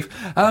so's Dave.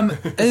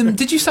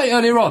 Did you say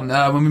earlier on,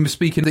 when we were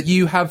speaking, that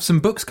you have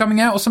some books coming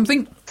out or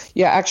something?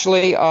 Yeah,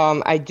 actually,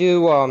 I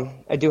do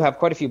have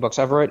quite a few books.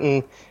 I've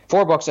written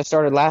 4 books. I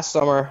started last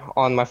summer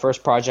on my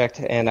first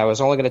project, and I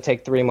was only going to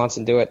take 3 months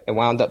and do it. It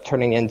wound up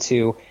turning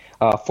into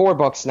 4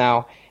 books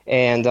now.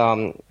 And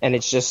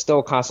it's just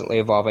still constantly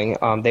evolving.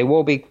 They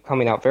will be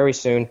coming out very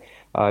soon.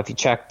 If you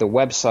check the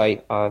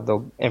website,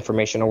 the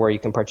information on where you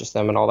can purchase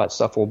them and all that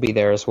stuff will be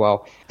there as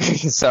well.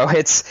 So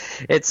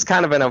it's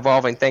kind of an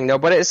evolving thing, though,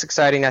 but it's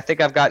exciting. I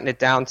think I've gotten it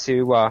down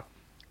to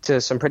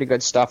some pretty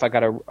good stuff. I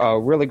got a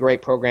really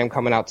great program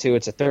coming out too.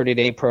 It's a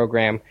 30-day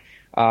program.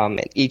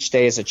 And each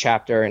day is a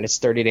chapter, and it's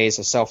 30 days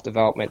of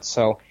self-development.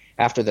 So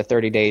after the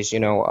 30 days,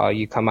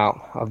 you come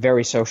out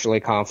very socially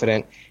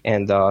confident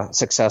and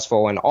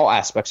successful in all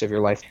aspects of your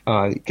life.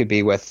 It could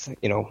be with,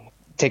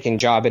 taking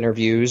job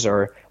interviews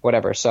or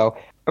whatever. So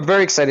I'm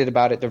very excited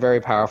about it. They're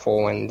very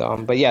powerful.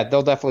 And but yeah,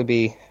 they'll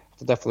definitely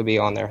be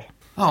on there.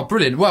 Oh,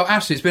 brilliant. Well,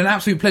 Ashley, it's been an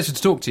absolute pleasure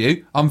to talk to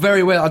you. I'm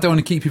very well. I don't want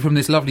to keep you from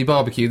this lovely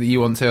barbecue that you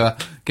want to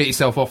get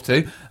yourself off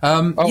to.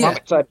 I'm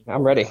excited.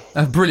 I'm ready.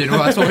 Brilliant.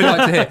 Well, that's what we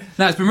like to hear.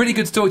 Now, it's been really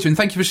good to talk to you, and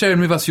thank you for sharing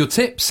with us your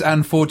tips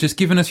and for just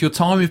giving us your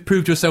time. You've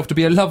proved yourself to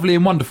be a lovely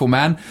and wonderful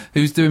man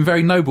who's doing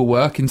very noble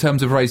work in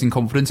terms of raising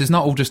confidence. It's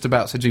not all just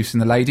about seducing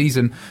the ladies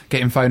and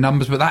getting phone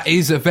numbers, but that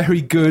is a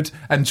very good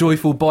and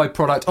joyful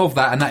byproduct of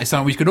that, and that is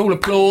something we could all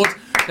applaud.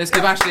 Let's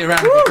give Ashley a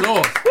round of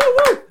applause.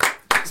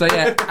 So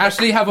yeah,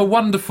 Ashley, have a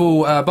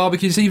wonderful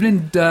barbecue this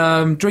evening.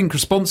 Drink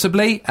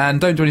responsibly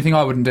and don't do anything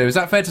I wouldn't do. Is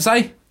that fair to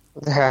say?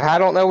 I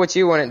don't know what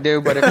you wouldn't do,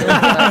 but if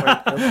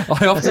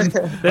I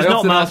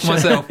often ask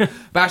myself. But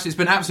Ashley, it's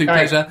been an absolute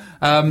pleasure.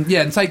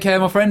 And take care,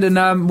 my friend.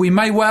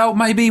 And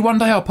maybe one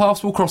day our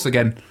paths will cross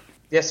again.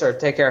 Yes, sir.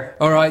 Take care.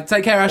 All right,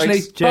 take care, Ashley.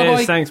 Thanks. Cheers.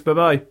 Bye-bye. Thanks.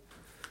 Bye-bye.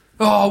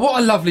 Oh, what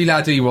a lovely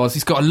lad he was.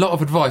 He's got a lot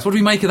of advice. What do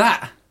we make of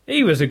that?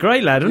 He was a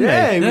great lad, wasn't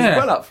he? He was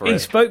well up for it. He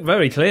spoke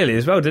very clearly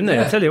as well, didn't he?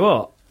 I tell you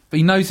what. But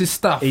he knows his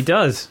stuff. He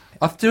does.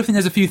 I still think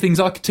there's a few things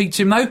I could teach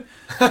him, though.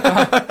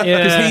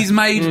 Because he's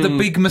made the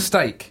big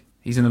mistake.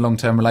 He's in a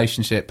long-term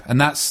relationship. And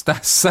that's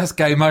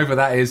game over,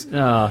 that is.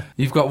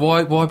 You've got,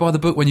 why buy the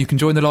book when you can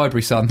join the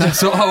library, son?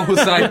 That's what I will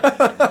say.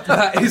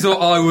 That is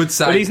what I would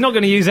say. But he's not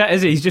going to use that,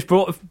 is he? He's just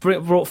brought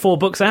 4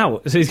 books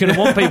out. So he's going to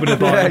want people to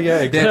buy them.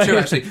 Yeah, true,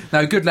 actually.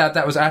 No, good lad,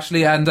 that was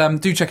Ashley. And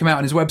do check him out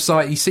on his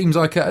website. He seems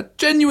like a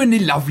genuinely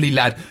lovely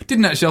lad.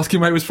 Didn't actually ask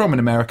him where he was from in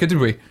America, did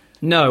we?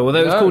 No, although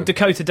it was called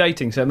Dakota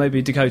Dating, so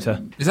maybe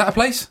Dakota. Is that a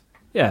place?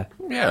 Yeah.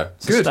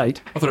 It's a state.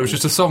 I thought it was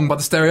just a song by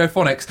the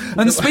Stereophonics.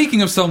 And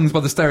speaking of songs by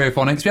the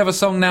Stereophonics, we have a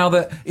song now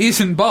that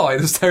isn't by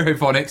the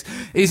Stereophonics.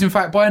 It is, in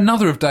fact, by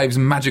another of Dave's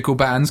magical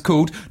bands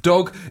called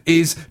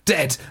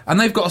D.A.V.E. And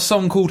they've got a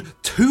song called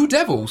Two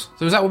Devils.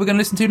 So is that what we're going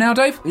to listen to now,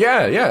 Dave?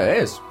 Yeah, it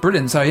is.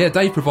 Brilliant. So, yeah,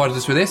 Dave provided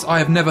us with this. I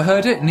have never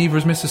heard it, neither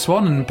has Mr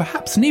Swan, and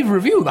perhaps neither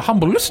of you, the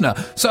humble listener.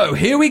 So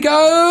here we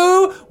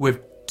go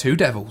with Two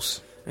Devils.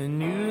 I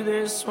knew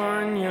this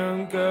one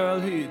young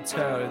girl who'd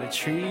tell the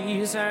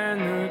trees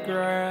and the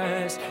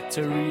grass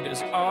to read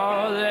us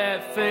all their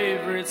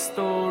favourite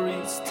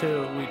stories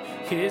till we'd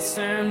kiss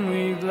and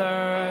we'd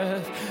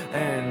laugh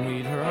and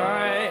we'd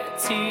write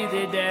to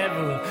the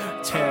devil,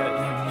 tell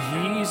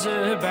him he's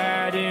a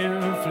bad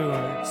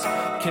influence,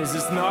 'cause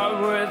it's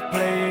not worth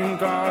playing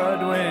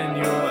God when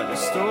you're the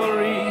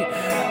story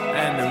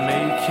and the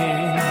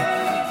making.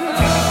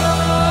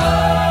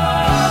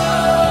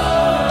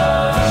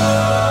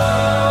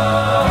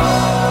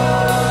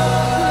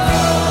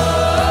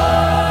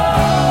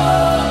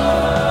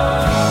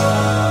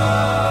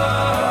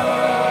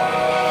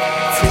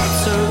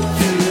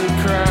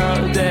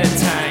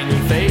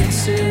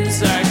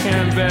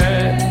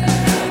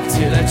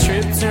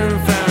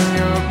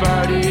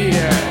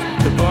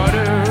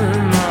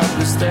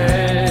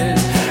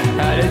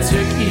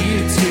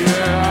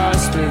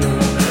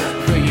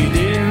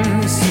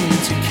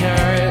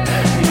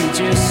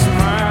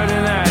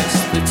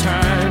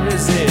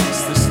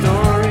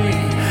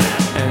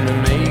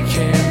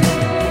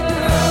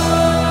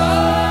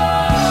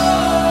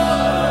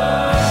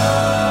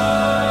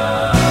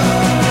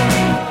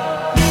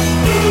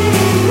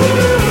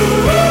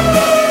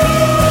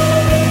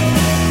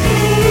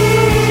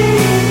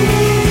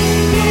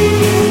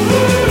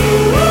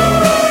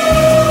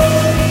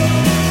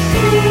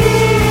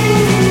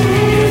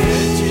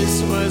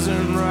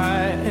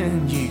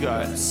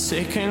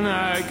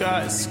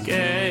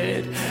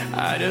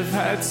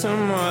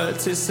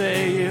 To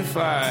say if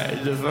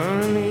I'd have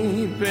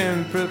only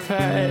been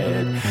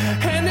prepared,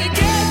 and the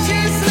cat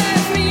just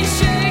left me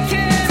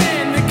shaking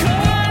in the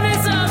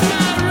corners of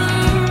my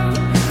room,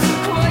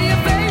 while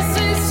your face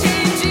is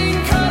changing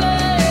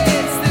colour.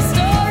 It's the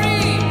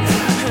story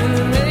and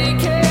the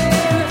making.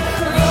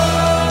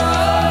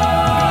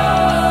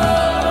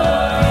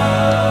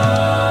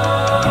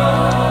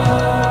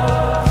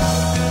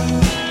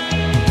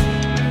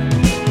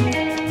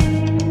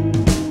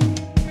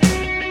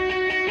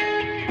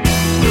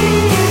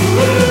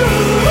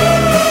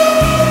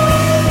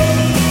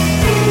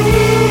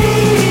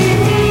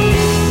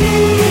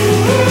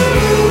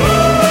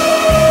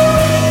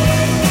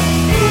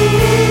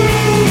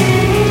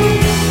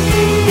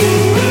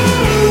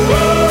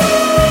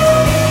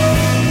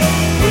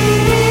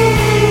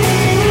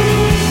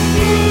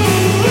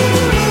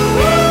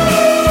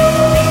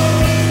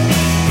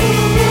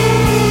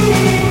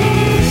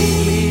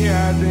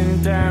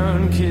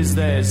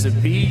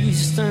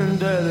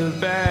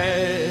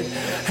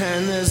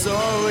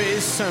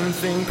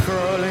 something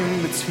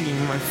crawling between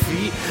my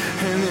feet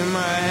and in my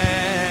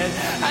head.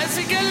 I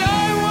took a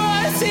long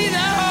walk to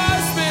the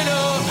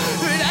hospital,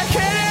 but I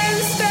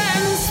couldn't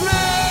stand the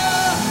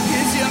smell.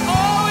 'Cause you're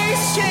always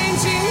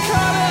changing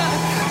colour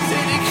to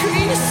the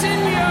crease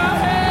in your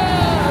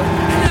hair.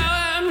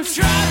 Now I'm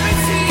trapped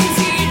between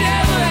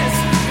D.A.V.E,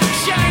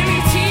 shiny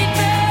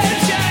teeth and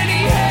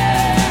shiny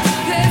hair.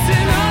 There's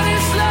an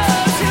honest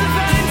love to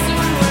find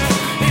somewhere.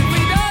 If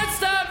we don't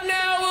stop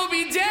now, we'll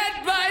be dead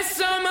by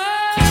summer.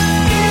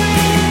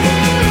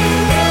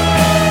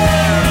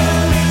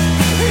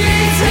 You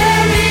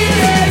tell me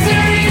there's a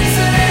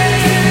reason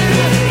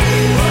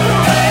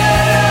why I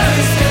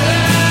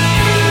still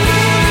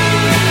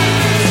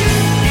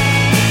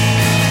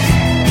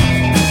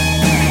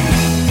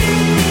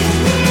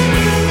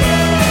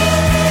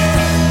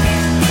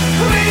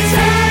we're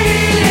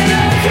tiny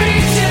little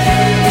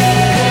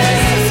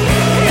creatures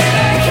in a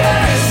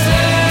castle.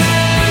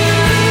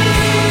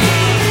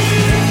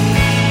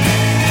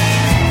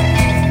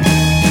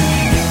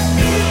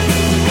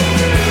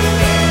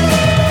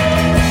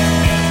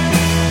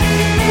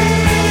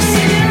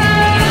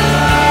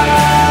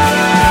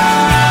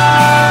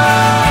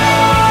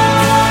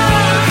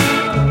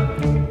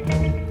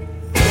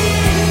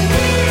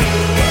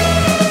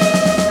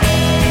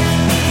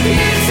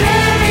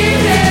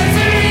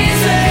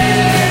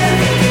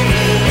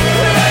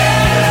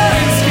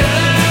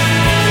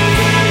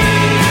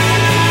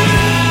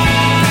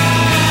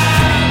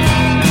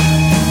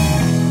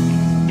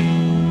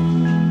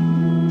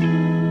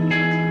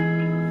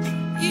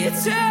 You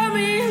tell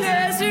me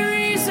there's a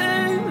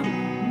reason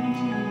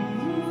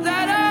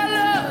that our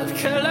love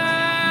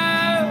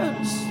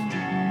collapsed.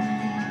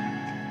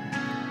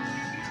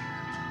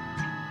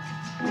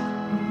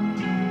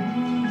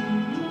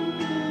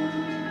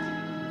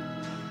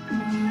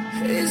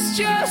 It's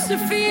just a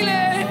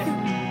feeling,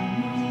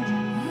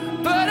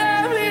 but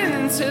I'm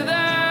into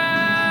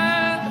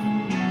that.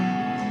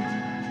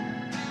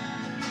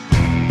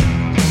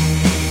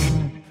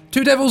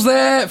 Two Devils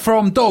there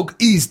from Dog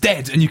Is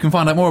Dead, and you can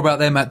find out more about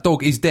them at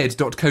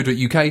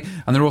dogisdead.co.uk,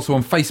 and they're also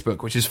on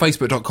Facebook, which is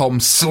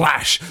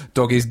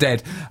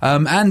facebook.com/dogisdead.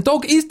 And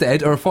Dog Is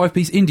Dead are a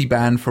 5-piece indie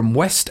band from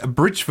West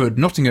Bridgford,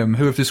 Nottingham,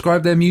 who have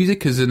described their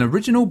music as an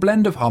original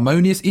blend of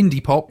harmonious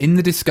indie pop in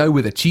the disco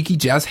with a cheeky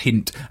jazz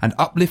hint, and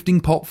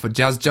uplifting pop for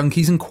jazz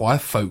junkies and choir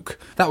folk.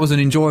 That was an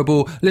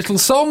enjoyable little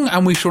song,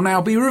 and we shall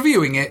now be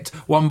reviewing it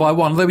one by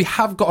one. Although we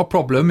have got a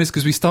problem, is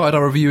because we started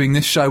our reviewing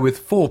this show with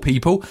 4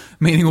 people,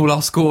 meaning all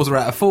our scores are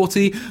out of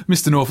 40.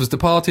 Mr North has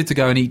departed to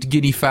go and eat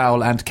guinea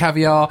fowl and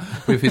caviar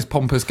with his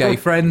pompous gay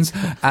friends,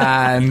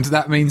 and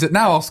that means that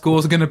now our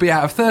scores are going to be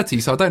out of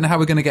 30, so I don't know how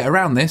we're going to get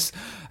around this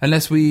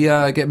unless we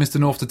get Mr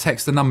North to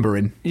text the number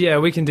in. Yeah,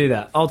 we can do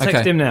that. I'll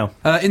text him now.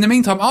 In the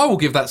meantime, I will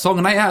give that song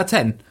an 8 out of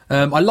 10.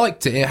 I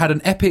liked it. It had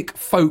an epic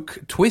folk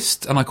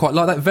twist, and I quite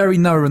like that. Very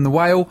Noah and the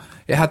Whale.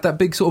 It had that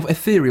big sort of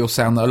ethereal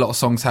sound that a lot of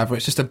songs have, where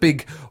it's just a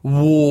big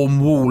warm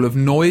wall of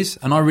noise,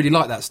 and I really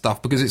like that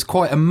stuff because it's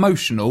quite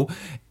emotional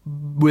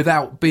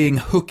without being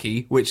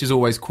hooky, which is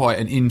always quite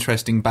an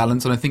interesting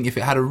balance. And I think if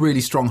it had a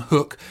really strong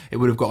hook, it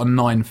would have got a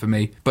 9 for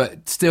me.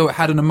 But still, it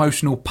had an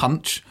emotional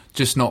punch,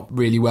 just not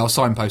really well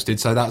signposted.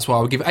 So that's why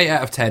I would give 8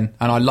 out of 10.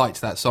 And I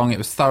liked that song. It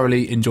was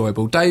thoroughly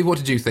enjoyable. Dave, what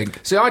did you think?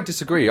 See, I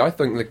disagree. I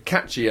think the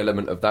catchy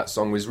element of that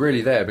song was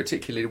really there,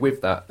 particularly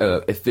with that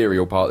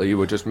ethereal part that you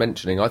were just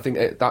mentioning. I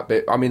think that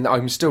bit, I mean,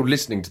 I'm still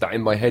listening to that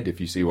in my head, if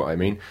you see what I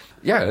mean.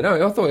 Yeah,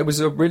 no, I thought it was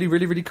a really,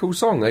 really, really cool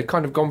song. They'd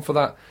kind of gone for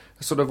that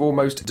sort of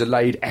almost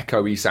delayed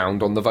echoey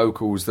sound on the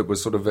vocals that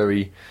was sort of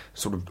very,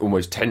 sort of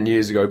almost 10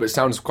 years ago, but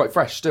sounds quite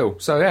fresh still.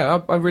 So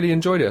yeah, I really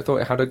enjoyed it. I thought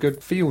it had a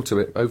good feel to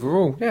it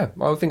overall. Yeah,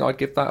 I think I'd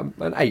give that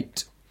an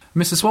 8.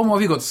 Mr Swan, what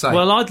have you got to say?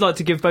 Well, I'd like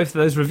to give both of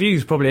those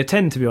reviews probably a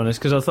 10, to be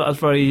honest, because I thought I was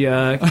very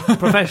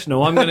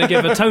professional. I'm going to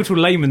give a total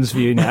layman's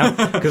view now.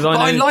 Because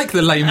I like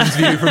the layman's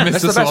view from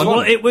Mr Swan. Well,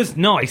 it was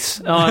nice.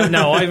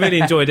 No, I really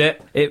enjoyed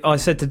it. I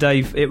said to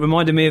Dave, it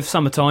reminded me of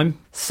summertime.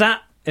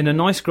 Sat in a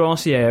nice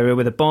grassy area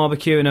with a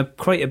barbecue and a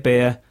crate of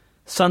beer.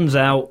 Sun's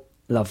out.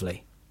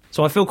 Lovely.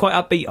 So I feel quite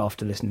upbeat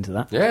after listening to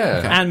that. Yeah.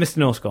 Okay. And Mr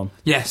North's gone.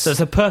 Yes. So it's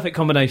a perfect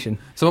combination.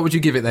 So what would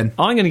you give it then?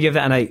 I'm going to give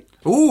that an 8.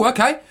 Ooh,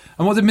 okay.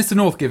 And what did Mr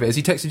North give it? Has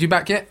he texted you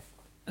back yet?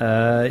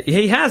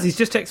 He has. He's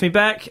just texted me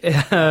back.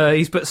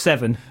 He's put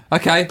 7.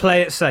 Okay.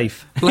 Play it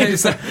safe. Play it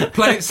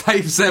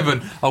safe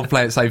 7. I'll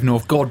play it safe,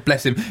 North. God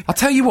bless him. I'll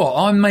tell you what,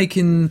 I'm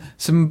making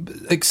some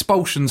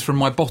expulsions from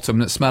my bottom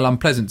that smell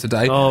unpleasant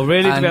today. Oh,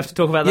 really? Do we have to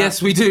talk about that?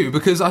 Yes, we do,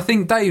 because I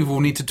think Dave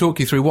will need to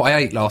talk you through what I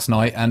ate last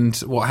night and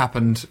what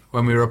happened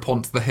when we were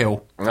upon the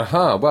hill.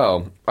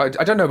 Well, I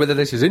don't know whether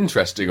this is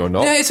interesting or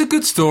not. Yeah, it's a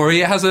good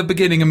story. It has a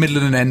beginning, a middle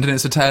and an end, and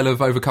it's a tale of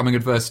overcoming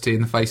adversity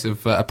in the face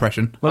of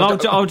oppression. Well,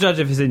 I'll judge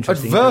if it's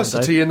interesting.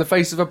 Adversity in the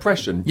face of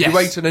oppression? Yes. You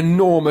ate an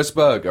enormous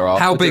burger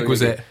after. How big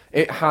was it?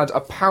 It had a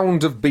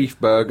pound of beef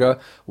burger,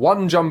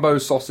 1 jumbo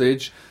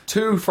sausage,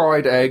 2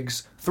 fried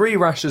eggs, 3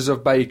 rashers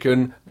of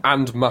bacon,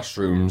 and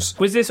mushrooms.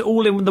 Was this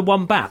all in the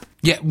one bap?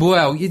 Yeah,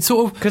 well, it's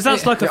sort of... Because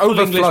that's like a full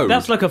English.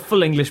 That's like a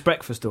full English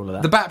breakfast. All of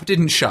that. The BAP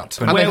didn't shut.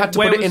 And they had to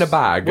put it in a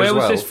bag Where as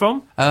well. was this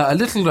from? A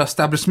little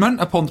establishment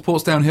upon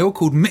Portsdown Hill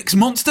called Mix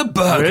Monster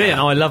Burger. Brilliant.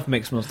 Oh, I love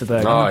Mixed Monster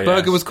Burger. Oh, The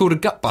burger was called a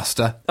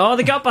Gutbuster. Oh,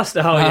 the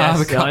Gutbuster. Oh,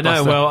 yes. the Yeah, I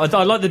know. Gutbuster. Well,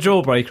 I like the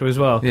Jawbreaker as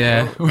well.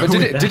 Yeah. But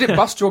did it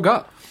bust your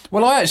gut?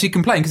 Well, I actually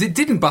complained because it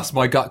didn't bust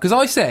my gut. Because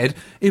I said,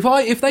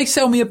 if they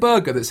sell me a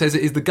burger that says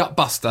it is the Gut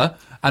Buster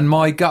and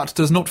my gut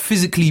does not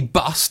physically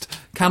bust,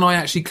 can I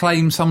actually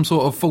claim some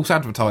sort of false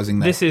advertising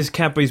there? This is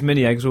Cadbury's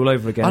mini eggs all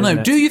over again. I know. Isn't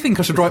it? Do you think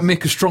I should write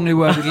Mick a strongly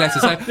worded letter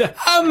saying,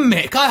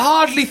 Mick, I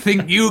hardly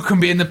think you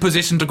can be in the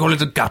position to call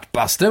it a gut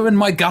buster, and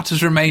my gut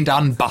has remained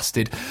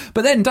unbusted.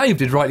 But then Dave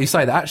did rightly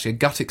say that actually a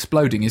gut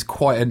exploding is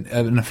quite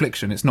an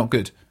affliction. It's not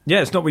good.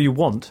 Yeah, it's not what you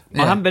want.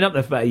 Yeah. I haven't been up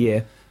there for about a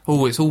year.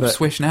 Oh, it's all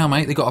swish now,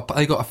 mate. They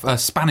got a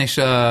Spanish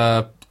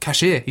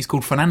cashier. He's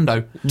called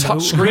Fernando.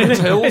 Touchscreen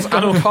tills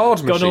and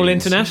card machines. Gone all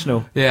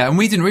international. Yeah, and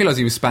we didn't realise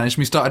he was Spanish. And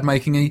we started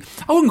making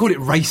I wouldn't call it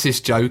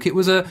racist joke. It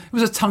was a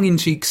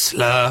tongue-in-cheek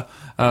slur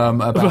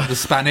about the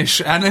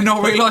Spanish, and then I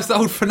realised that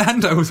old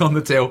Fernando was on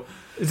the till.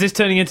 Is this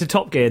turning into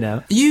Top Gear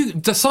now? You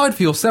decide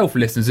for yourself,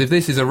 listeners, if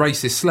this is a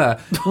racist slur.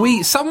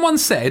 Someone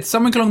said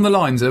something along the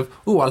lines of,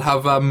 "Oh, I'll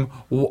have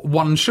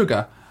 1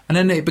 sugar." And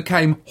then it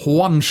became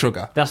Juan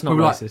Sugar. That's not We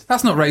were racist. Like,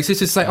 that's not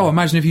racist. It's say,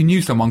 imagine if you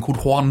knew someone called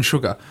Juan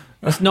Sugar.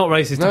 That's not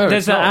racist. No,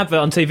 There's it's that not. advert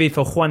on TV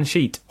for Juan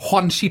Sheet.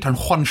 Juan Sheet and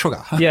Juan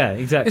Sugar. Yeah,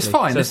 exactly. It's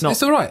fine. So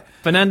It's all right.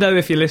 Fernando,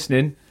 if you're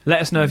listening,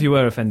 let us know if you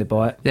were offended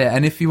by it. Yeah,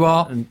 and if you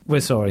are... And we're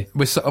sorry.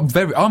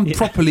 I'm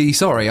properly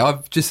sorry. I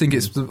just think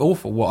it's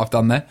awful what I've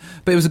done there.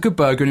 But it was a good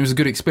burger and it was a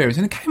good experience.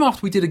 And it came after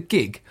we did a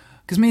gig.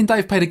 Because me and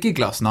Dave played a gig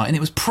last night and it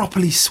was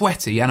properly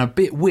sweaty and a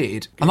bit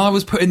weird. And I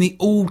was put in the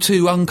all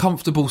too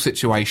uncomfortable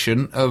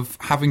situation of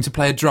having to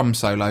play a drum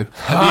solo at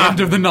the end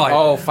of the night.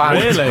 Oh,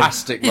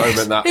 fantastic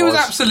moment that It was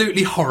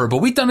absolutely horrible.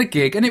 We'd done a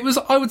gig and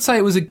I would say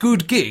it was a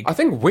good gig. I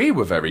think we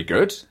were very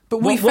good.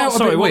 But we felt a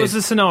bit what weird. was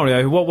the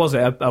scenario? What was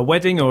it? A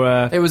wedding or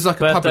a It was like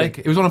birthday? a public.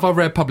 It was one of our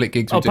rare public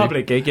gigs we do.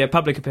 Public gig, yeah,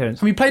 public appearance.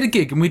 And we played a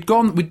gig and we'd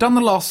done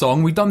the last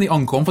song, we'd done the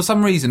encore, and for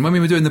some reason when we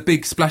were doing the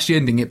big splashy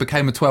ending it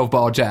became a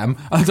 12-bar jam.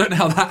 I don't know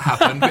how that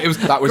happened, but it was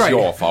That was great.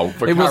 your fault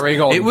for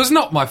carrying on. It was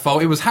not my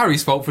fault, it was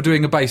Harry's fault for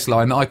doing a bass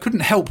line that I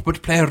couldn't help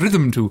but play a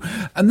rhythm to.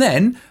 And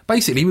then,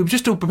 basically, we were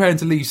just all preparing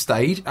to leave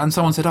stage and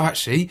someone said,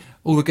 actually,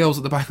 all the girls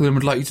at the back of the room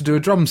would like you to do a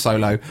drum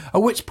solo.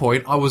 At which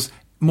point I was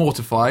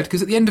mortified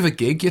because at the end of a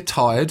gig you're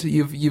tired,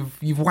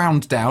 you've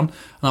wound down, and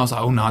I was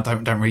like, oh no, I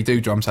don't really do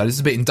drum solos. It's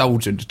a bit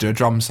indulgent to do a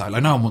drum solo.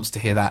 No one wants to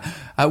hear that.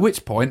 At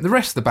which point the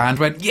rest of the band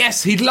went,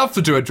 yes, he'd love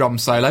to do a drum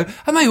solo,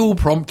 and they all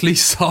promptly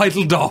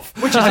sidled off,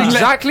 Which is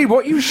exactly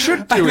what you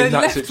should do in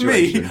that left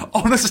situation. me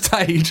on a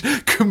stage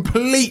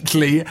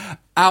completely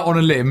out on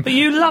a limb. But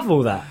you love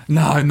all that.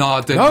 No,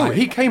 I didn't. No, mate.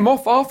 he came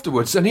off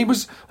afterwards and he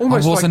was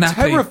almost wasn't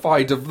happy.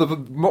 terrified of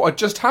what had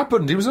just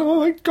happened. He was, oh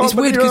my God. It's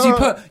weird because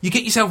you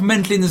get yourself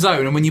mentally in the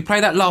zone, and when you play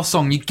that last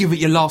song, you give it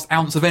your last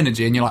ounce of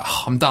energy, and you're like,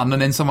 I'm done.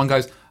 And then someone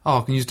goes,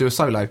 can you just do a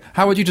solo?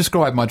 How would you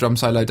describe my drum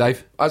solo,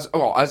 Dave? As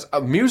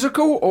a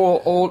musical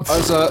or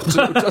as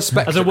a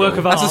spectacle? As a work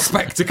of art. As a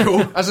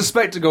spectacle. As a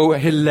spectacle,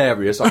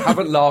 hilarious. I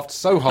haven't laughed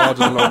so hard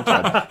in a long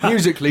time.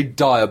 Musically,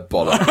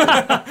 diabolical.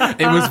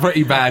 It was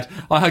pretty bad.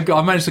 I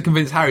managed to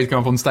convince Harry to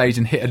come up on stage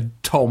and hit a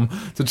tom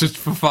just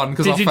for fun.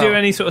 Did you do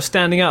any sort of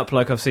standing up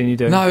like I've seen you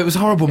do? No, it was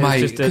horrible, It was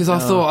mate. just Because I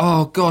thought,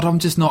 oh God, I'm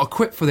just not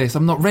equipped for this.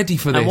 I'm not ready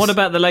for this. And what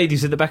about the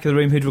ladies at the back of the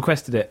room who'd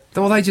requested it?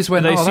 Well, they just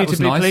went, Were they that was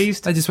suitably nice.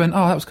 pleased? They just went,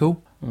 that was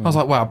cool. I was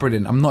like, wow,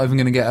 brilliant. I'm not even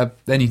going to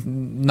get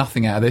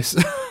nothing out of this.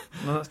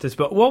 Well, that's just.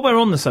 But while we're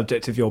on the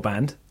subject of your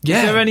band,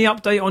 Yeah. is there any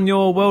update on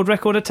your world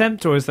record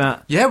attempt, or is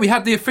that Yeah, we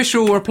had the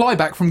official reply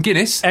back from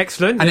Guinness.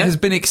 excellent? And yeah? it has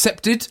been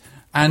accepted.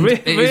 And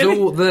it is Really?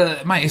 all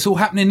it's all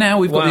happening now.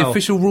 We've got the Wow.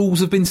 official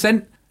rules have been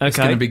sent. It's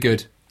Okay. going to be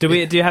good. Do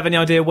you have any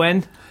idea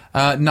when?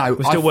 No,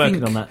 We're still I working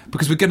think on that.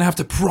 because we're going to have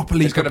to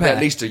properly It's going to be prepare.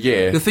 at least a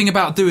year. The thing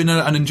about doing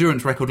an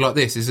endurance record like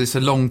this is it's a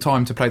long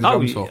time to play the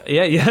drums for.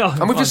 yeah.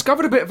 And we've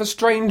discovered a bit of a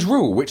strange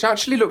rule, which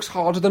actually looks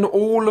harder than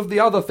all of the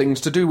other things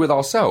to do with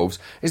ourselves,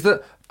 is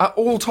that at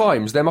all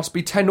times there must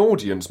be 10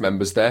 audience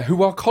members there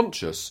who are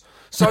conscious.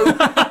 So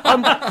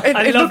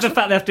I love the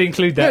fact they have to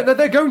include that. Yeah,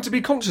 they're going to be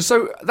conscious.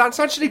 So that's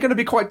actually going to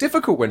be quite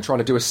difficult when trying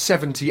to do a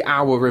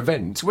 70-hour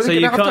event. We're So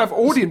going you to have can't-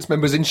 audience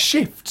members in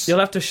shifts. You'll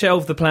have to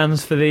shelve the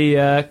plans for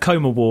the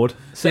Coma Ward.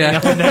 Setting Yeah.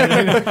 up in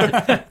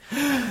there.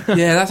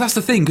 Yeah, that's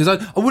the thing, because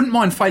I wouldn't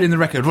mind failing the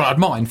record. Well, I'd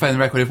mind failing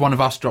the record if one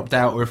of us dropped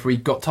out or if we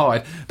got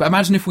tired. But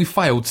imagine if we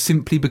failed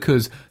simply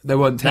because there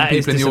weren't 10 That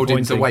is people in the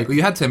audience disappointing. awake. Or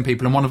you had 10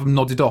 people and one of them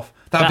nodded off.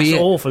 That'd That's be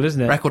it. awful,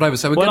 isn't it? Record over.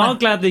 So we're Well, gonna... I'll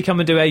gladly come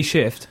and do a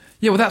shift.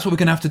 Yeah, well, that's what we're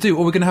going to have to do.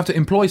 Or we're going to have to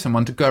employ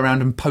someone to go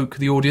around and poke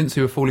the audience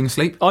who are falling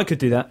asleep. I could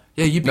do that.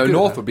 Yeah, you'd be No, good at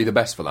North that. would be the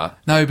best for that.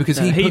 No, because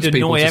he puts He'd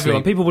people annoy to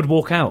everyone. sleep. People would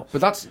walk out. But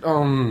that's...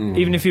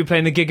 Even if you were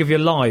playing the gig of your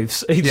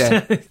lives.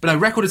 Yeah, but no,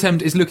 Record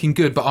Attempt is looking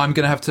good, but I'm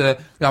going to have to...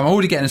 I'm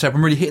already getting in shape.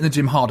 I'm really hitting the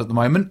gym hard at the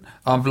moment.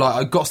 I've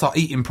got to start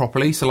eating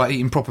properly, so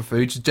eating proper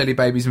food. Just jelly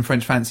babies and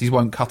French fancies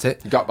won't cut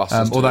it.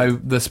 Gutbusters, although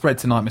the spread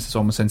tonight, Mr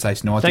Swan, was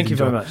sensational. Thank you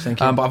very much, thank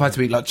you. But I've had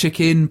to eat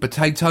chicken,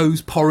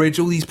 potatoes, porridge,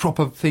 all these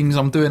proper things.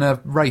 I'm doing a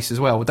race as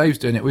well. Well, Dave's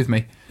doing it with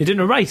me. You're doing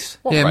a race?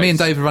 What me race? and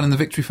Dave are running the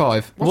Victory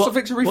 5. What's the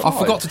Victory 5? I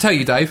forgot to tell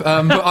you, Dave,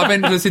 but I've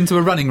entered us into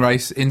a running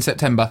race in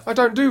September. I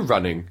don't do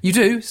running. You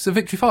do? It's the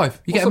Victory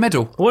 5. You get a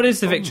medal. What is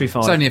the Victory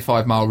 5? It's only a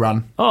 5-mile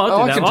run.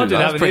 I'll do that. I'll do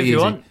that It's with you pretty if you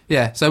easy. want.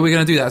 Yeah, so we're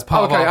going to do that as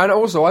part of Okay, our... and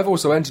also, I've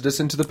also entered us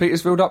into the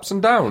Petersfield Ups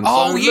and Downs.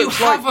 Oh, so it you looks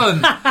like-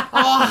 haven't!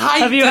 I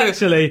hate Have you it.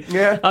 actually?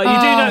 Yeah. You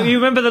do know. You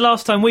remember the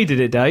last time we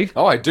did it, Dave?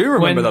 Oh, I do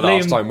remember When the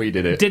last Liam time we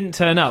did it. Didn't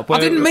turn up. I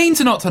didn't mean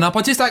to not turn up.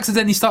 I just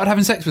accidentally started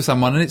having sex with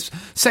someone, and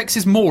sex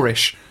is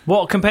moreish.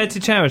 What, compared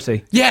to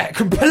charity? Yeah,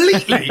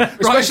 completely.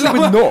 Especially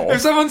with North. If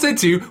someone said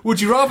to you,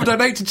 would you rather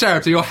donate to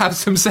charity or have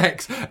some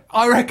sex?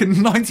 I reckon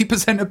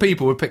 90% of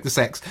people would pick the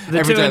sex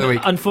every day of the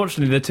week.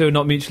 Unfortunately, the two are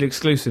not mutually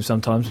exclusive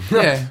sometimes.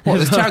 Yeah, what,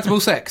 there's charitable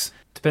sex?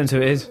 Depends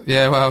who it is.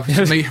 Yeah, well,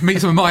 meet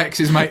some of my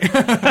exes, mate.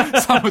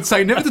 Some would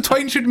say never the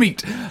twain should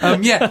meet.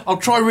 Yeah, I'll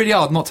try really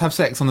hard not to have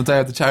sex on the day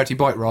of the charity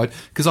bike ride,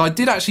 because I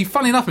did actually,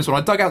 funny enough, this one,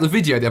 I dug out the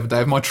video the other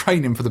day of my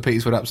training for the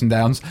Petersfield Ups and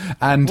Downs.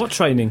 And What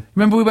training?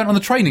 remember we went on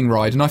the training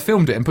ride and I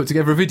filmed it and put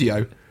together a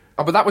video?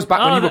 Oh, but that was back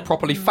when you were that-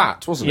 properly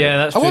fat, wasn't it? Yeah,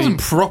 that's I true. wasn't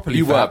properly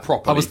You fat. were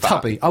properly I was fat.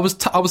 tubby. I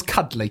was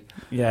cuddly.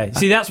 Yeah.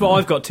 See, that's what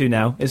I've got to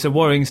now. It's a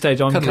worrying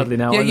stage. I'm cuddly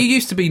now. Yeah, I you look-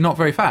 used to be not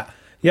very fat.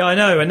 Yeah, I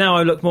know. And now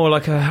I look more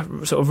like a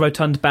sort of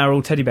rotund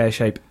barrel teddy bear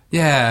shape,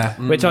 Yeah.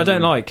 which I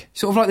don't like.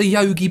 Sort of like the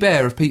Yogi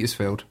Bear of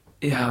Petersfield.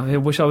 Yeah, I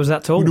wish I was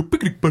that tall.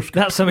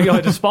 That's something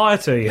I'd aspire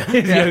to,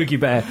 is Yogi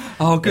Bear.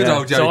 Oh, good Yeah.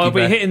 old Yogi So I'll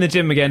be Bear. hitting the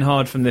gym again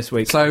hard from this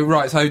week. So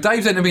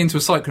Dave's entered me into a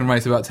cycling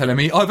race without telling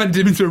me. I've entered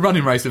him into a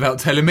running race without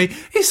telling me.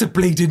 It's a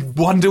bleeding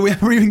wonder we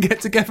ever even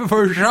get together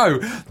for a show,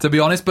 to be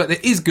honest. But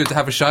it is good to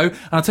have a show. And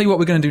I'll tell you what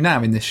we're going to do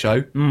now in this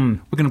show. We're going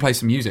to play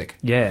some music.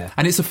 Yeah.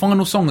 And it's the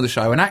final song of the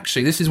show. And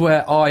actually, this is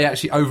where I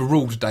actually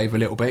overruled Dave a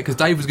little bit, because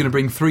Dave was going to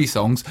bring 3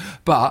 songs.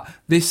 But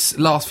this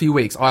last few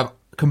weeks, I've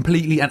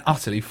completely and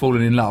utterly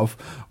fallen in love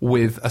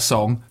with a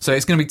song. So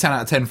it's going to be 10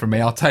 out of 10 from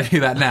me, I'll tell you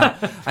that now.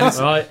 And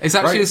it's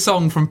actually Right. a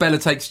song from Bela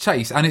Takes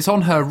Chase, and it's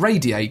on her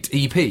Radiate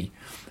EP.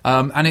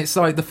 And it's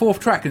like the 4th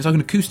track, and it's like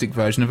an acoustic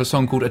version of a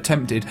song called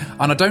Attempted.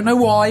 And I don't know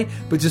why,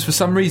 but just for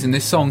some reason,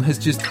 this song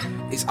has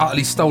it's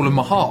utterly stolen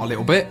my heart a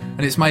little bit,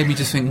 and it's made me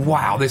just think,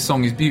 wow, this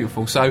song is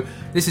beautiful. So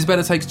this is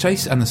Bela Takes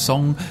Chase, and the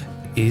song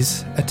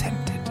is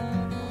Attempted.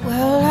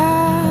 Well,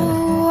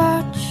 I'll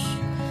watch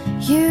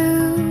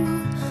you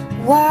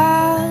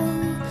while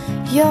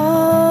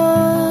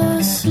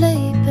you're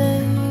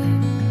sleeping.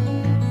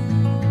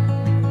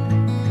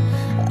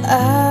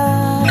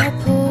 I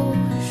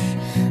push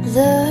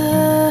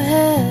the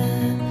hair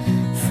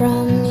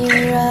from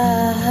your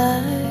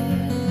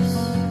eyes,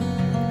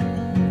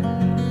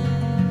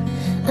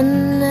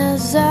 and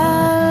as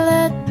I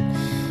let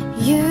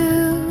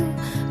you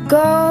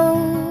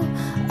go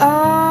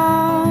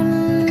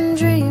on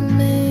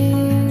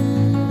dreaming,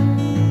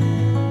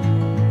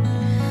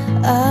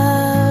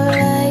 I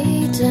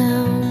lay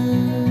down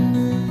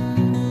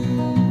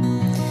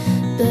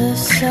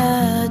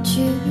beside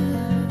you,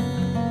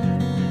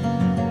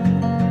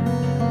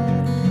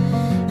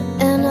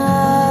 and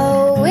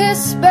I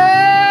whisper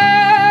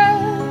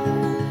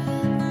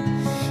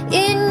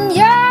in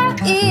your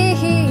ear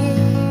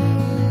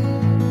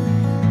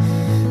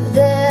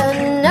that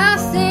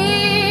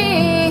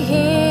nothing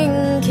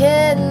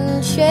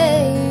can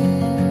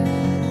change,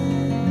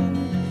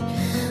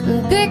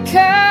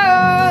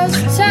 because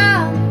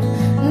time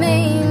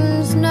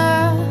means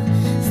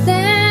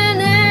nothing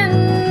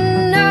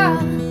and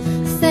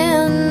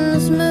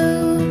nothing's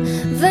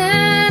moving,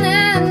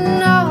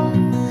 and all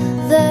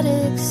that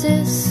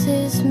exists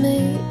is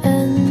me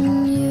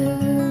and you.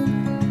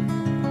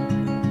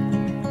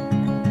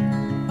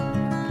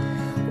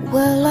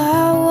 Well,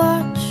 I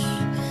watch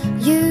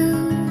you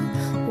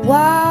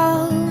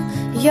while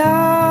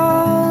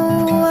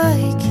you're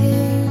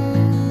waking.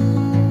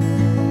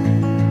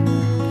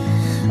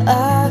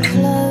 I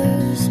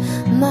close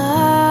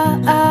my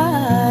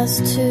eyes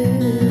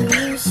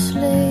to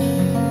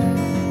sleep,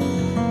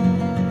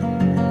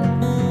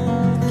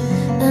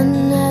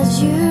 and as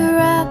you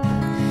wrap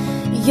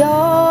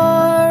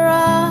your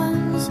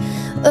arms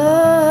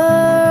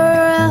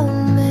around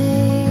me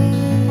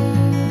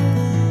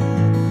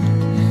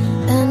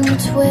and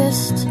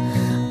twist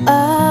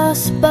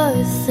us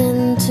both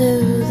into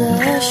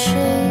the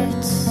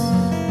sheets,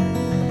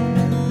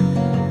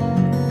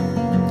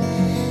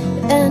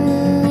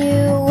 and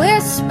you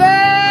whisper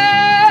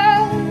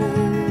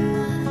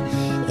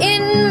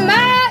in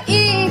my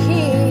ear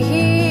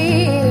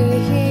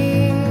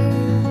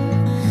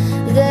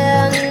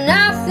that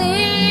nothing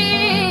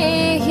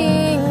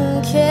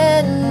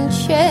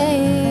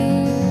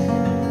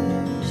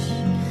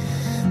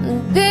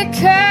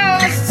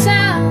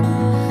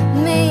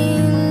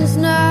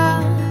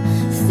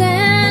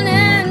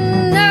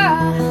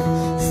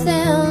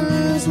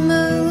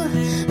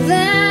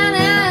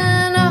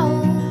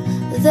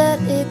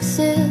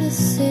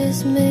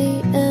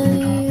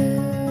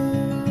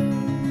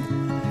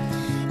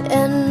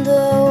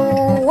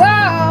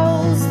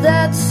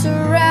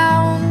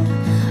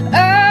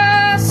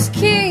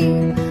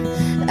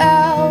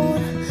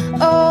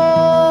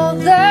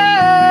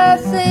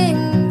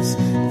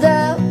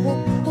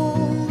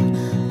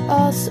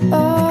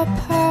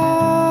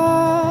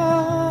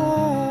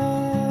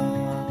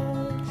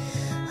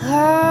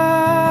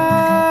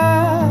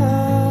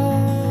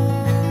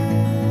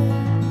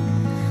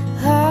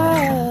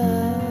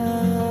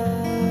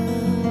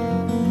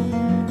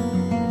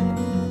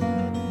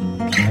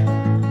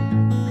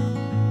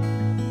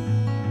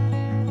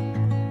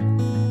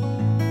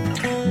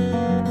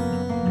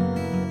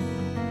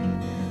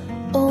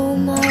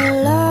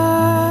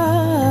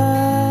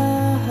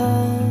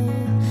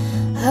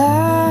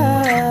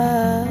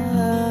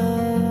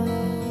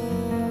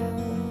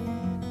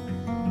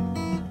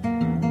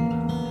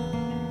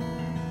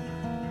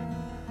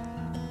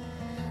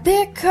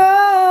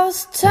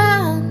Because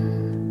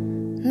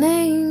time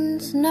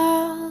means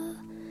nothing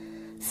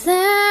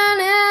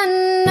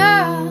and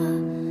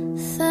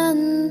nothing's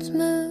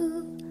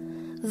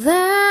moving,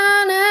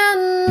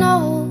 and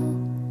all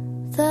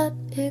that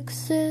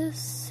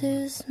exists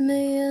is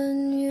me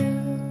and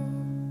you.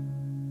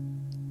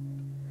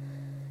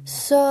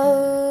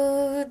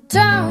 So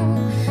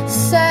don't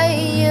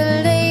say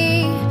you're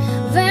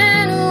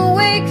leaving,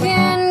 we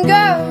can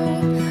go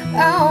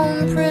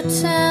on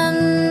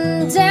pretending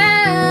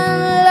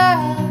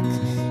like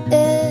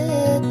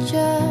it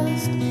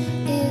just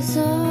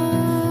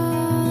isn't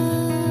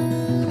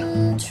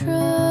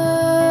true.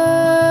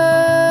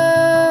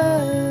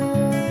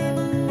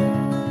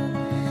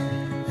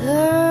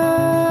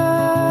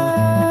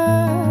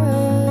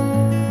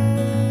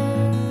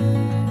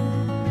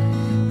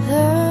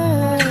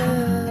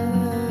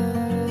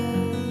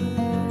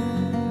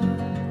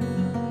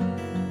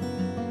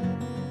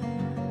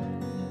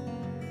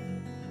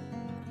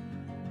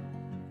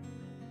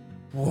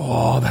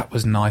 Whoa, that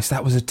was nice.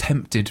 That was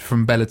Attempted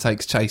from Bela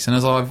Takes Chase. And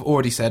as I've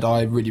already said,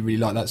 I really, really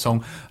like that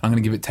song. I'm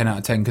going to give it 10 out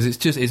of 10 because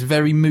it's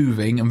very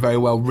moving and very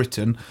well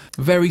written.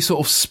 Very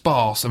sort of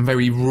sparse and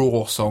very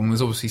raw song.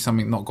 There's obviously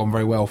something not gone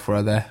very well for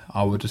her there,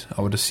 I would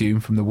assume,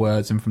 from the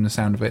words and from the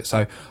sound of it.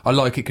 So I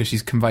like it because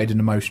she's conveyed an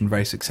emotion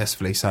very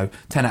successfully. So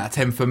 10 out of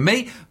 10 for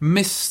me.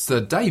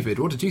 Mr. David,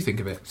 what did you think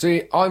of it?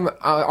 See, I'm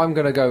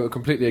going to go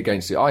completely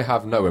against it. I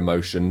have no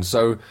emotion,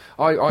 so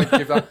I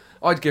give that...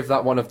 I'd give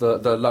that one of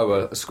the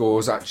lower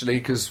scores, actually,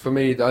 because for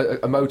me,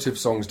 the emotive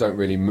songs don't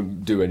really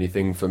do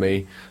anything for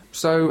me.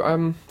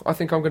 So I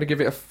think I'm going to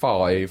give it a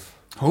 5.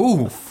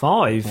 Ooh,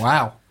 5?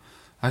 Wow.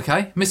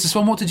 Okay. Mr.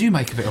 Swan, what did you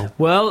make of it all?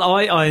 Well,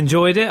 I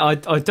enjoyed it. I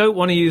don't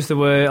want to use the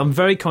word... I'm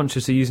very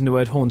conscious of using the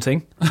word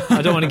haunting.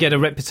 I don't want to get a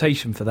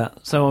reputation for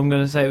that. So I'm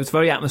going to say it was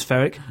very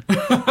atmospheric.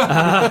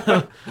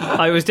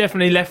 I was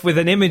definitely left with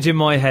an image in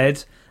my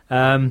head.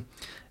 And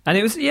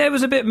it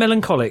was a bit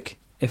melancholic,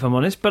 if I'm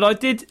honest. But I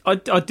do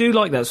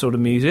like that sort of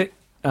music.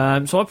 So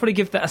I'd probably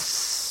give that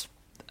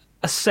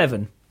a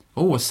 7.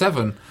 Oh, a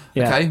 7.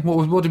 Yeah. Okay,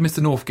 what did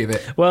Mr. North give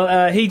it?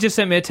 Well, he just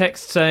sent me a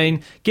text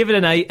saying, give it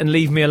an 8 and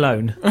leave me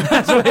alone.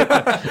 Okay,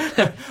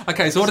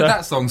 so what did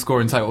that song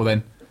score in total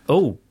then?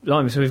 Oh,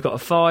 blimey, so we've got a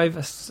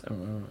 5.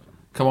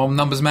 Come on,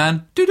 numbers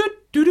man.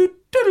 30.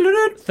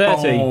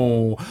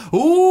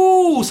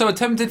 Oh, so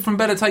Attempted from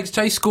Bela Takes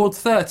Chase scored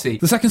 30.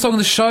 The second song of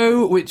the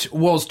show, which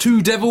was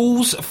Two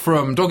Devils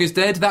from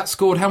D.A.V.E, that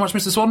scored how much,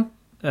 Mr. Swan?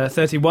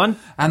 31.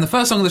 And the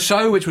first song of the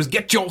show, which was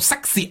Get Your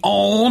Sexy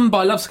On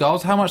by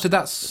Lovestarrs, how much did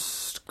that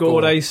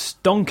scored? A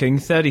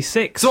stonking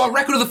 36. So our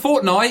record of the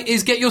fortnight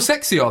is Get Your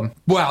Sexy On.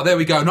 Wow, there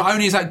we go. Not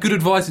only is that good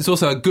advice, it's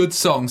also a good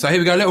song. So here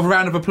we go, a little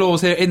round of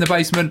applause here in the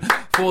basement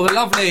for the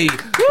lovely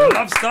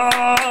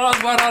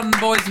Lovestarrs. Well done,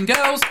 boys and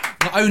girls.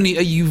 Not only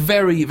are you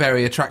very,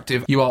 very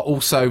attractive, you are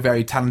also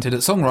very talented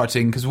at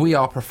songwriting, because we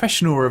are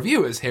professional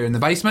reviewers here in the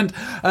basement.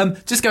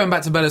 Just going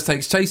back to Bela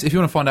Takes Chase, if you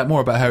want to find out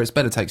more about her, it's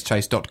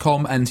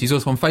belatakechase.com, and she's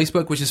also on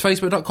Facebook, which is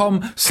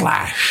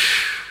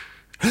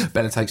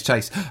facebook.com/Bela Takes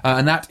Chase.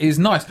 And that is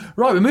nice.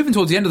 Right, we're moving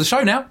towards the end of the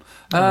show now,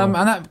 and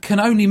that can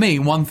only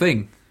mean one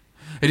thing.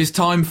 It is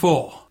time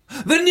for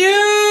the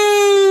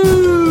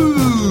news!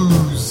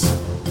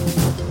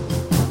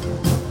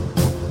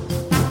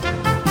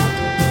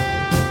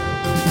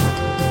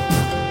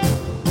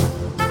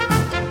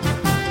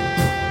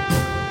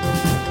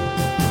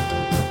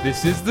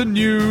 This is the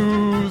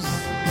news.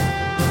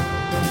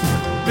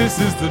 This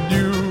is the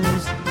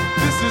news.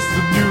 This is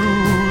the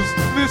news.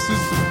 This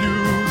is the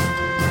news.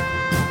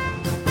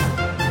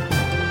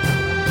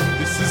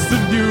 This is the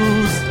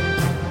news.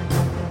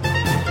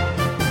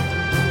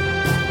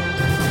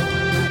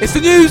 It's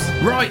the news!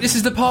 Right, this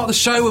is the part of the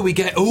show where we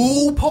get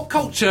all pop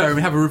culture and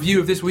we have a review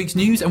of this week's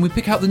news and we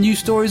pick out the news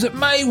stories that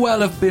may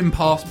well have been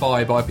passed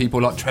by people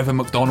like Trevor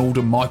McDonald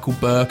and Michael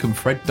Burke and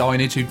Fred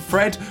Dinage, who,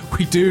 Fred,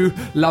 we do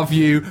love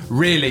you,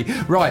 really.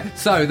 Right,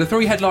 so the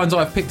 3 headlines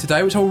I've picked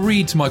today, which I'll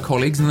read to my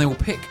colleagues and they will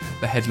pick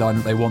the headline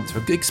that they want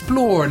to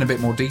explore in a bit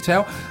more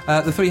detail.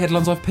 The 3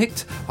 headlines I've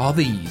picked are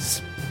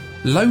these.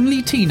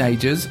 Lonely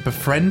teenagers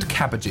befriend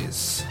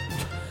cabbages.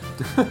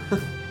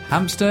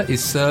 Hamster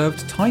is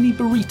served tiny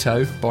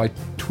burrito by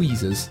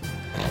tweezers.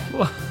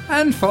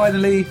 And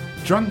finally,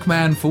 drunk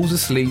man falls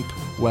asleep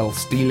while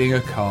stealing a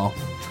car.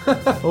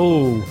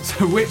 Oh,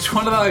 so which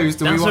one of those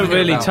do we want to That's a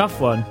really about? tough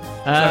one.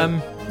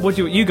 What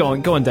do you go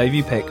on, Dave?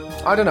 You pick.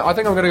 I don't know. I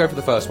think I'm going to go for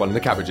the first one,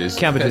 the cabbages.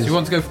 Cabbages. Okay, so you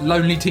want to go for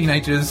lonely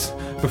teenagers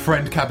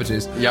befriend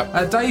cabbages.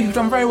 Yep. Dave, you've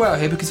done very well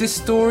here because this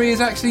story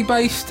is actually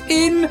based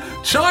in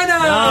China.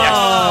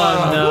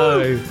 Oh, no.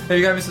 Woo. Here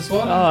you go, Mr.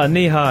 Swan. Ah,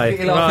 knee high.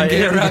 Get your laughing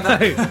gear around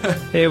that.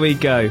 Here we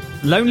go.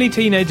 Lonely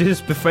teenagers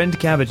befriend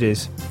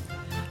cabbages.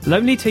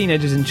 Lonely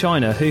teenagers in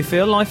China who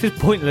feel life is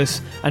pointless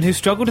and who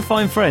struggle to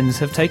find friends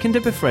have taken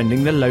to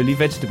befriending the lowly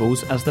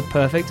vegetables as the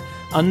perfect,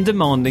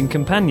 undemanding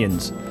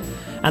companions.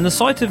 And the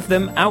sight of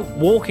them out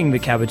walking the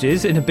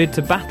cabbages in a bid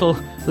to battle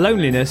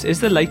loneliness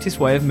is the latest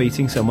way of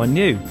meeting someone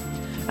new,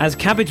 as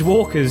cabbage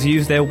walkers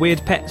use their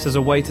weird pets as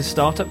a way to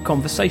start up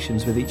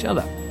conversations with each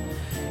other.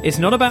 It's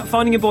not about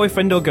finding a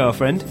boyfriend or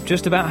girlfriend,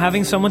 just about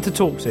having someone to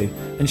talk to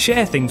and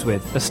share things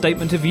with. A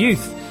statement of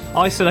youth,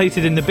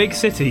 isolated in the big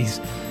cities,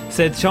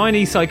 said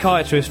Chinese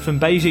psychiatrist from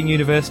Beijing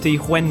University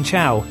Wen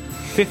Chao,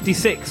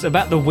 56,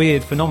 about the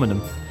weird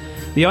phenomenon.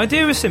 The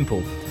idea is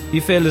simple. You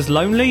feel as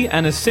lonely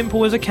and as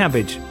simple as a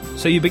cabbage,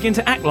 so you begin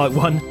to act like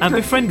one and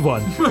befriend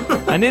one.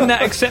 And in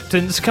that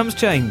acceptance comes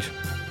change.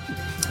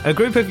 A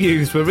group of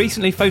youths were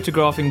recently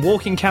photographing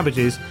walking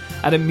cabbages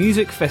at a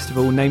music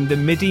festival named the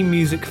MIDI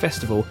Music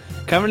Festival,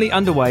 currently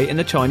underway in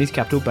the Chinese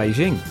capital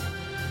Beijing.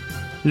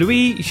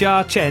 Louis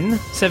Jia Chen,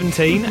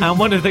 17, and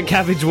one of the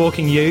cabbage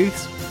walking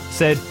youths,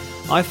 said,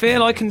 I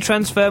feel I can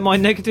transfer my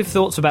negative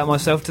thoughts about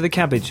myself to the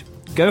cabbage,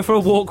 go for a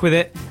walk with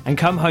it, and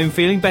come home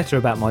feeling better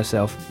about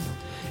myself.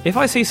 If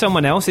I see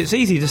someone else, it's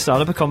easy to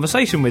start up a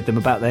conversation with them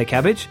about their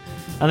cabbage,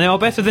 and they are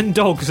better than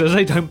dogs as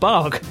they don't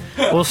bark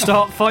or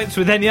start fights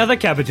with any other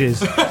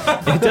cabbages.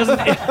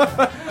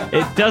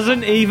 It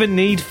doesn't even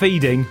need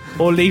feeding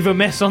or leave a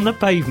mess on the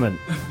pavement.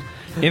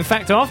 In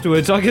fact,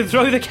 afterwards, I can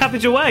throw the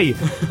cabbage away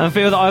and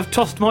feel that I've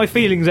tossed my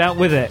feelings out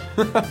with it.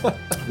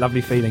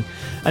 Lovely feeling.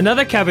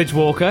 Another cabbage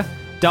walker,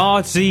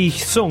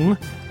 Da.V.E,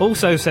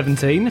 also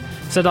 17,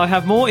 said I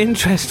have more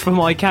interest for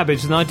my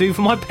cabbage than I do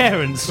for my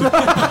parents.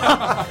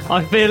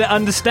 I feel it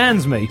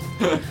understands me.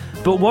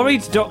 But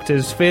worried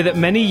doctors fear that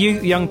many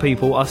young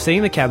people are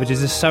seeing the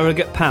cabbages as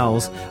surrogate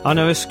pals and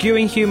are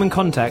eschewing human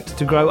contact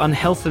to grow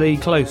unhealthily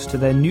close to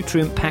their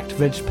nutrient-packed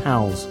veg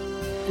pals.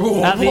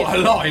 Ooh, what a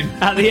line!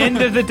 At the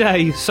end of the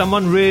day,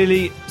 someone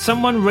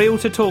real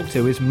to talk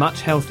to is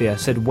much healthier,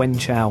 said Wen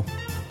Chao.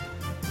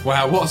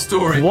 Wow, what a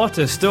story! What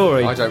a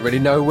story! I don't really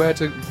know what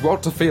to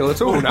feel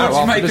at all now. What do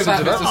you make of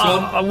that, Mr.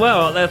 Swan?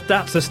 Well,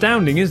 that's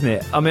astounding, isn't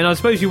it? I mean, I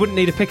suppose you wouldn't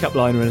need a pickup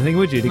line or anything,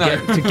 would you, to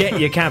get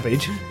your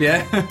cabbage?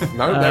 Yeah.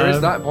 No, there is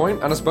that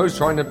point, and I suppose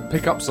trying to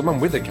pick up someone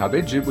with a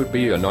cabbage, it would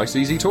be a nice,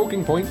 easy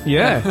talking point.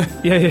 Yeah,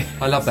 yeah.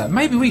 I love that.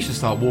 Maybe we should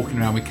start walking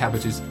around with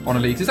cabbages on a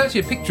lead. There's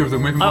actually a picture of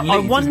them with I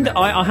leads, wonder.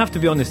 I have to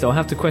be honest, though. I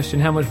have to question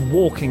how much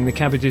walking the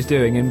cabbage is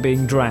doing and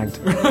being dragged.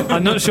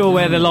 I'm not sure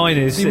where the line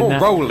is. It'd be more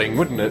rolling,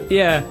 wouldn't it?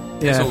 Yeah.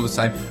 It's all the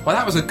same. Well,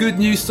 that was a good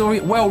news story.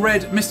 Well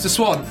read, Mr.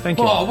 Swan. Thank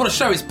you. Oh, what a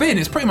show it's been.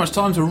 It's pretty much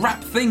time to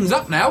wrap things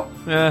up now.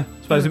 Yeah, I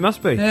suppose it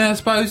must be. Yeah, I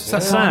suppose.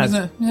 That's sad,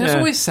 isn't it? Yeah, it's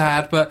always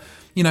sad, but,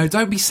 you know,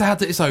 don't be sad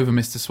that it's over,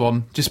 Mr.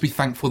 Swan. Just be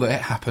thankful that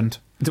it happened.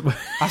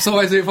 That's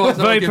always it.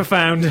 Very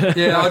profound.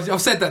 Yeah,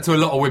 I've said that to a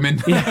lot of women.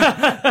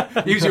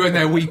 Usually when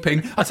they're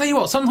weeping. I tell you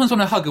what, sometimes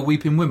when I hug a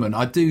weeping woman,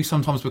 I do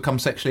sometimes become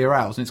sexually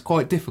aroused, and it's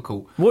quite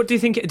difficult. What do you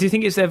think? Do you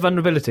think it's their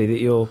vulnerability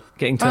that you're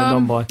getting turned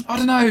on by? I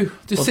don't know.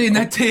 Just seeing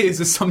their tears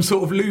as some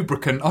sort of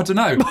lubricant. I don't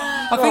know.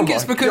 I think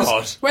it's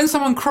because when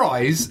someone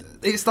cries,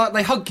 it's like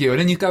they hug you, and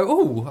then you go,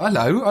 "Oh,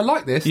 hello, I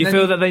like this." You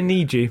feel that they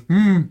need you.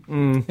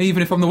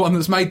 Even if I'm the one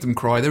that's made them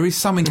cry, there is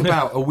something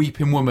about a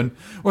weeping woman.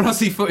 When I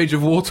see footage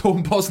of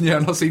war-torn Bosnia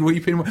and I see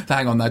weeping...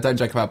 Hang on, though, don't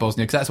joke about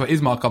Bosnia, because that's where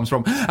Ismar comes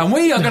from. And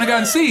we are going to go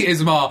and see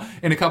Ismar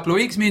in a couple of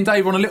weeks. Me and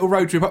Dave are on a little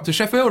road trip up to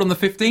Sheffield on the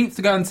 15th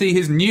to go and see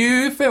his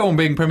new film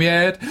being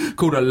premiered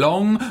called A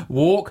Long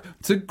Walk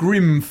to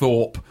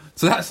Grimthorpe.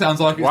 So that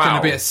sounds like it's going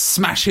to be a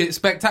smash hit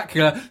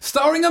spectacular,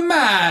 starring a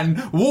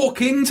man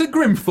walking to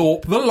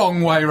Grimthorpe the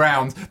long way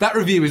round. That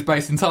review is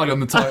based entirely on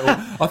the title.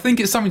 I think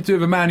it's something to do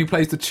with a man who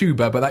plays the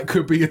tuba, but that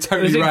could be a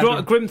totally random...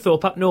 Is it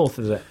Grimthorpe up north,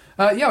 is it?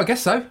 Yeah, I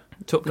guess so.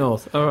 Top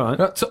north, all right.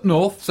 Top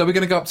north, so we're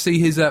going to go up to see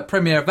his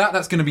premiere of that.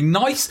 That's going to be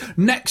nice.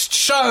 Next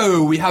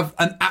show, we have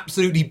an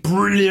absolutely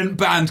brilliant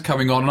band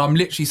coming on, and I'm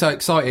literally so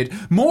excited.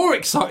 More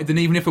excited than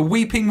even if a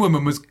weeping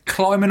woman was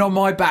climbing on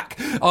my back.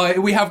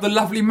 We have the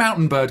lovely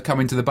Mountain Bird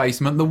coming to the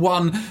basement, the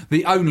one,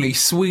 the only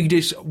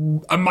Swedish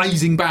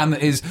amazing band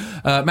that is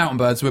Mountain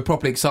Bird, so we're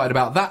properly excited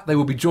about that. They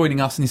will be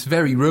joining us in this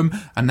very room,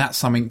 and that's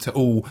something to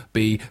all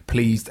be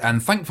pleased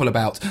and thankful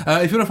about.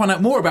 If you want to find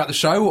out more about the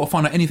show, or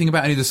find out anything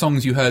about any of the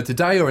songs you heard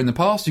today or in the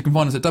past, you can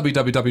find us at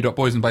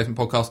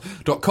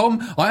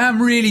www.boysinthebasementpodcast.com. I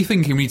am really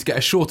thinking we need to get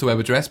a shorter web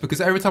address,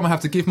 because every time I have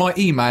to give my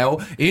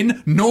email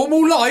in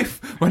normal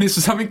life, when it's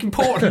something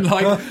important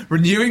like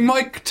renewing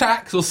my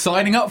tax or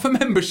signing up for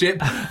membership,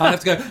 I have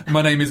to go,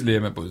 my name is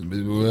Liam at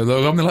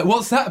I'm like,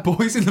 what's that?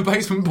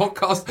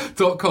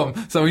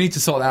 Boysinthebasementpodcast.com. So we need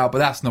to sort that out, but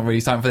that's not really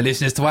something for the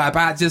listeners to worry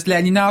about, just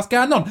letting you know what's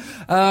going on.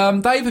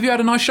 Dave, have you had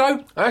a nice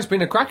show? It's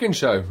been a cracking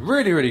show.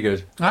 Really, really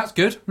good. That's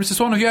good. Mr.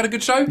 Swan, have you had a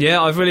good show?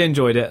 Yeah, I've really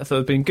enjoyed it. I thought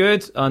it'd been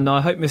good, and I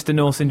hope Mr.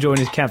 North's enjoying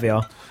his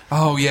caviar.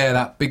 Oh yeah,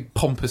 that big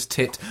pompous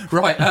tit.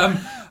 Right,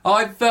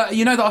 I've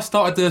you know that I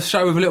started the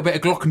show with a little bit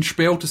of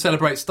glockenspiel to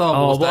celebrate Star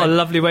Wars Day. What a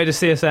lovely way to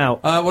see us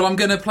out. Well, I'm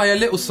going to play a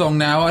little song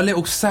now, a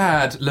little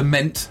sad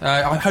lament.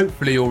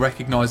 Hopefully you'll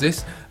recognise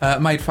this.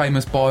 Made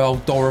famous by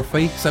old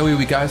Dorothy. So here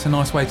we go. It's a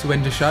nice way to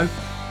end the show.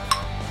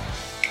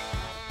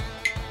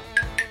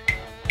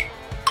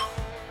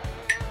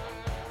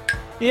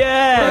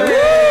 Yeah! Woo!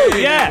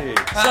 Yeah!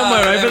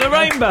 Somewhere over the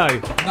rainbow.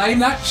 Name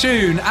that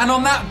tune. And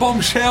on that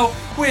bombshell,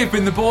 we've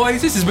been the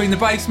boys. This has been The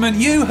Basement.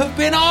 You have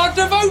been our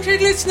devoted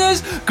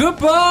listeners.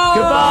 Goodbye!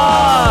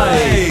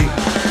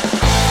 Goodbye!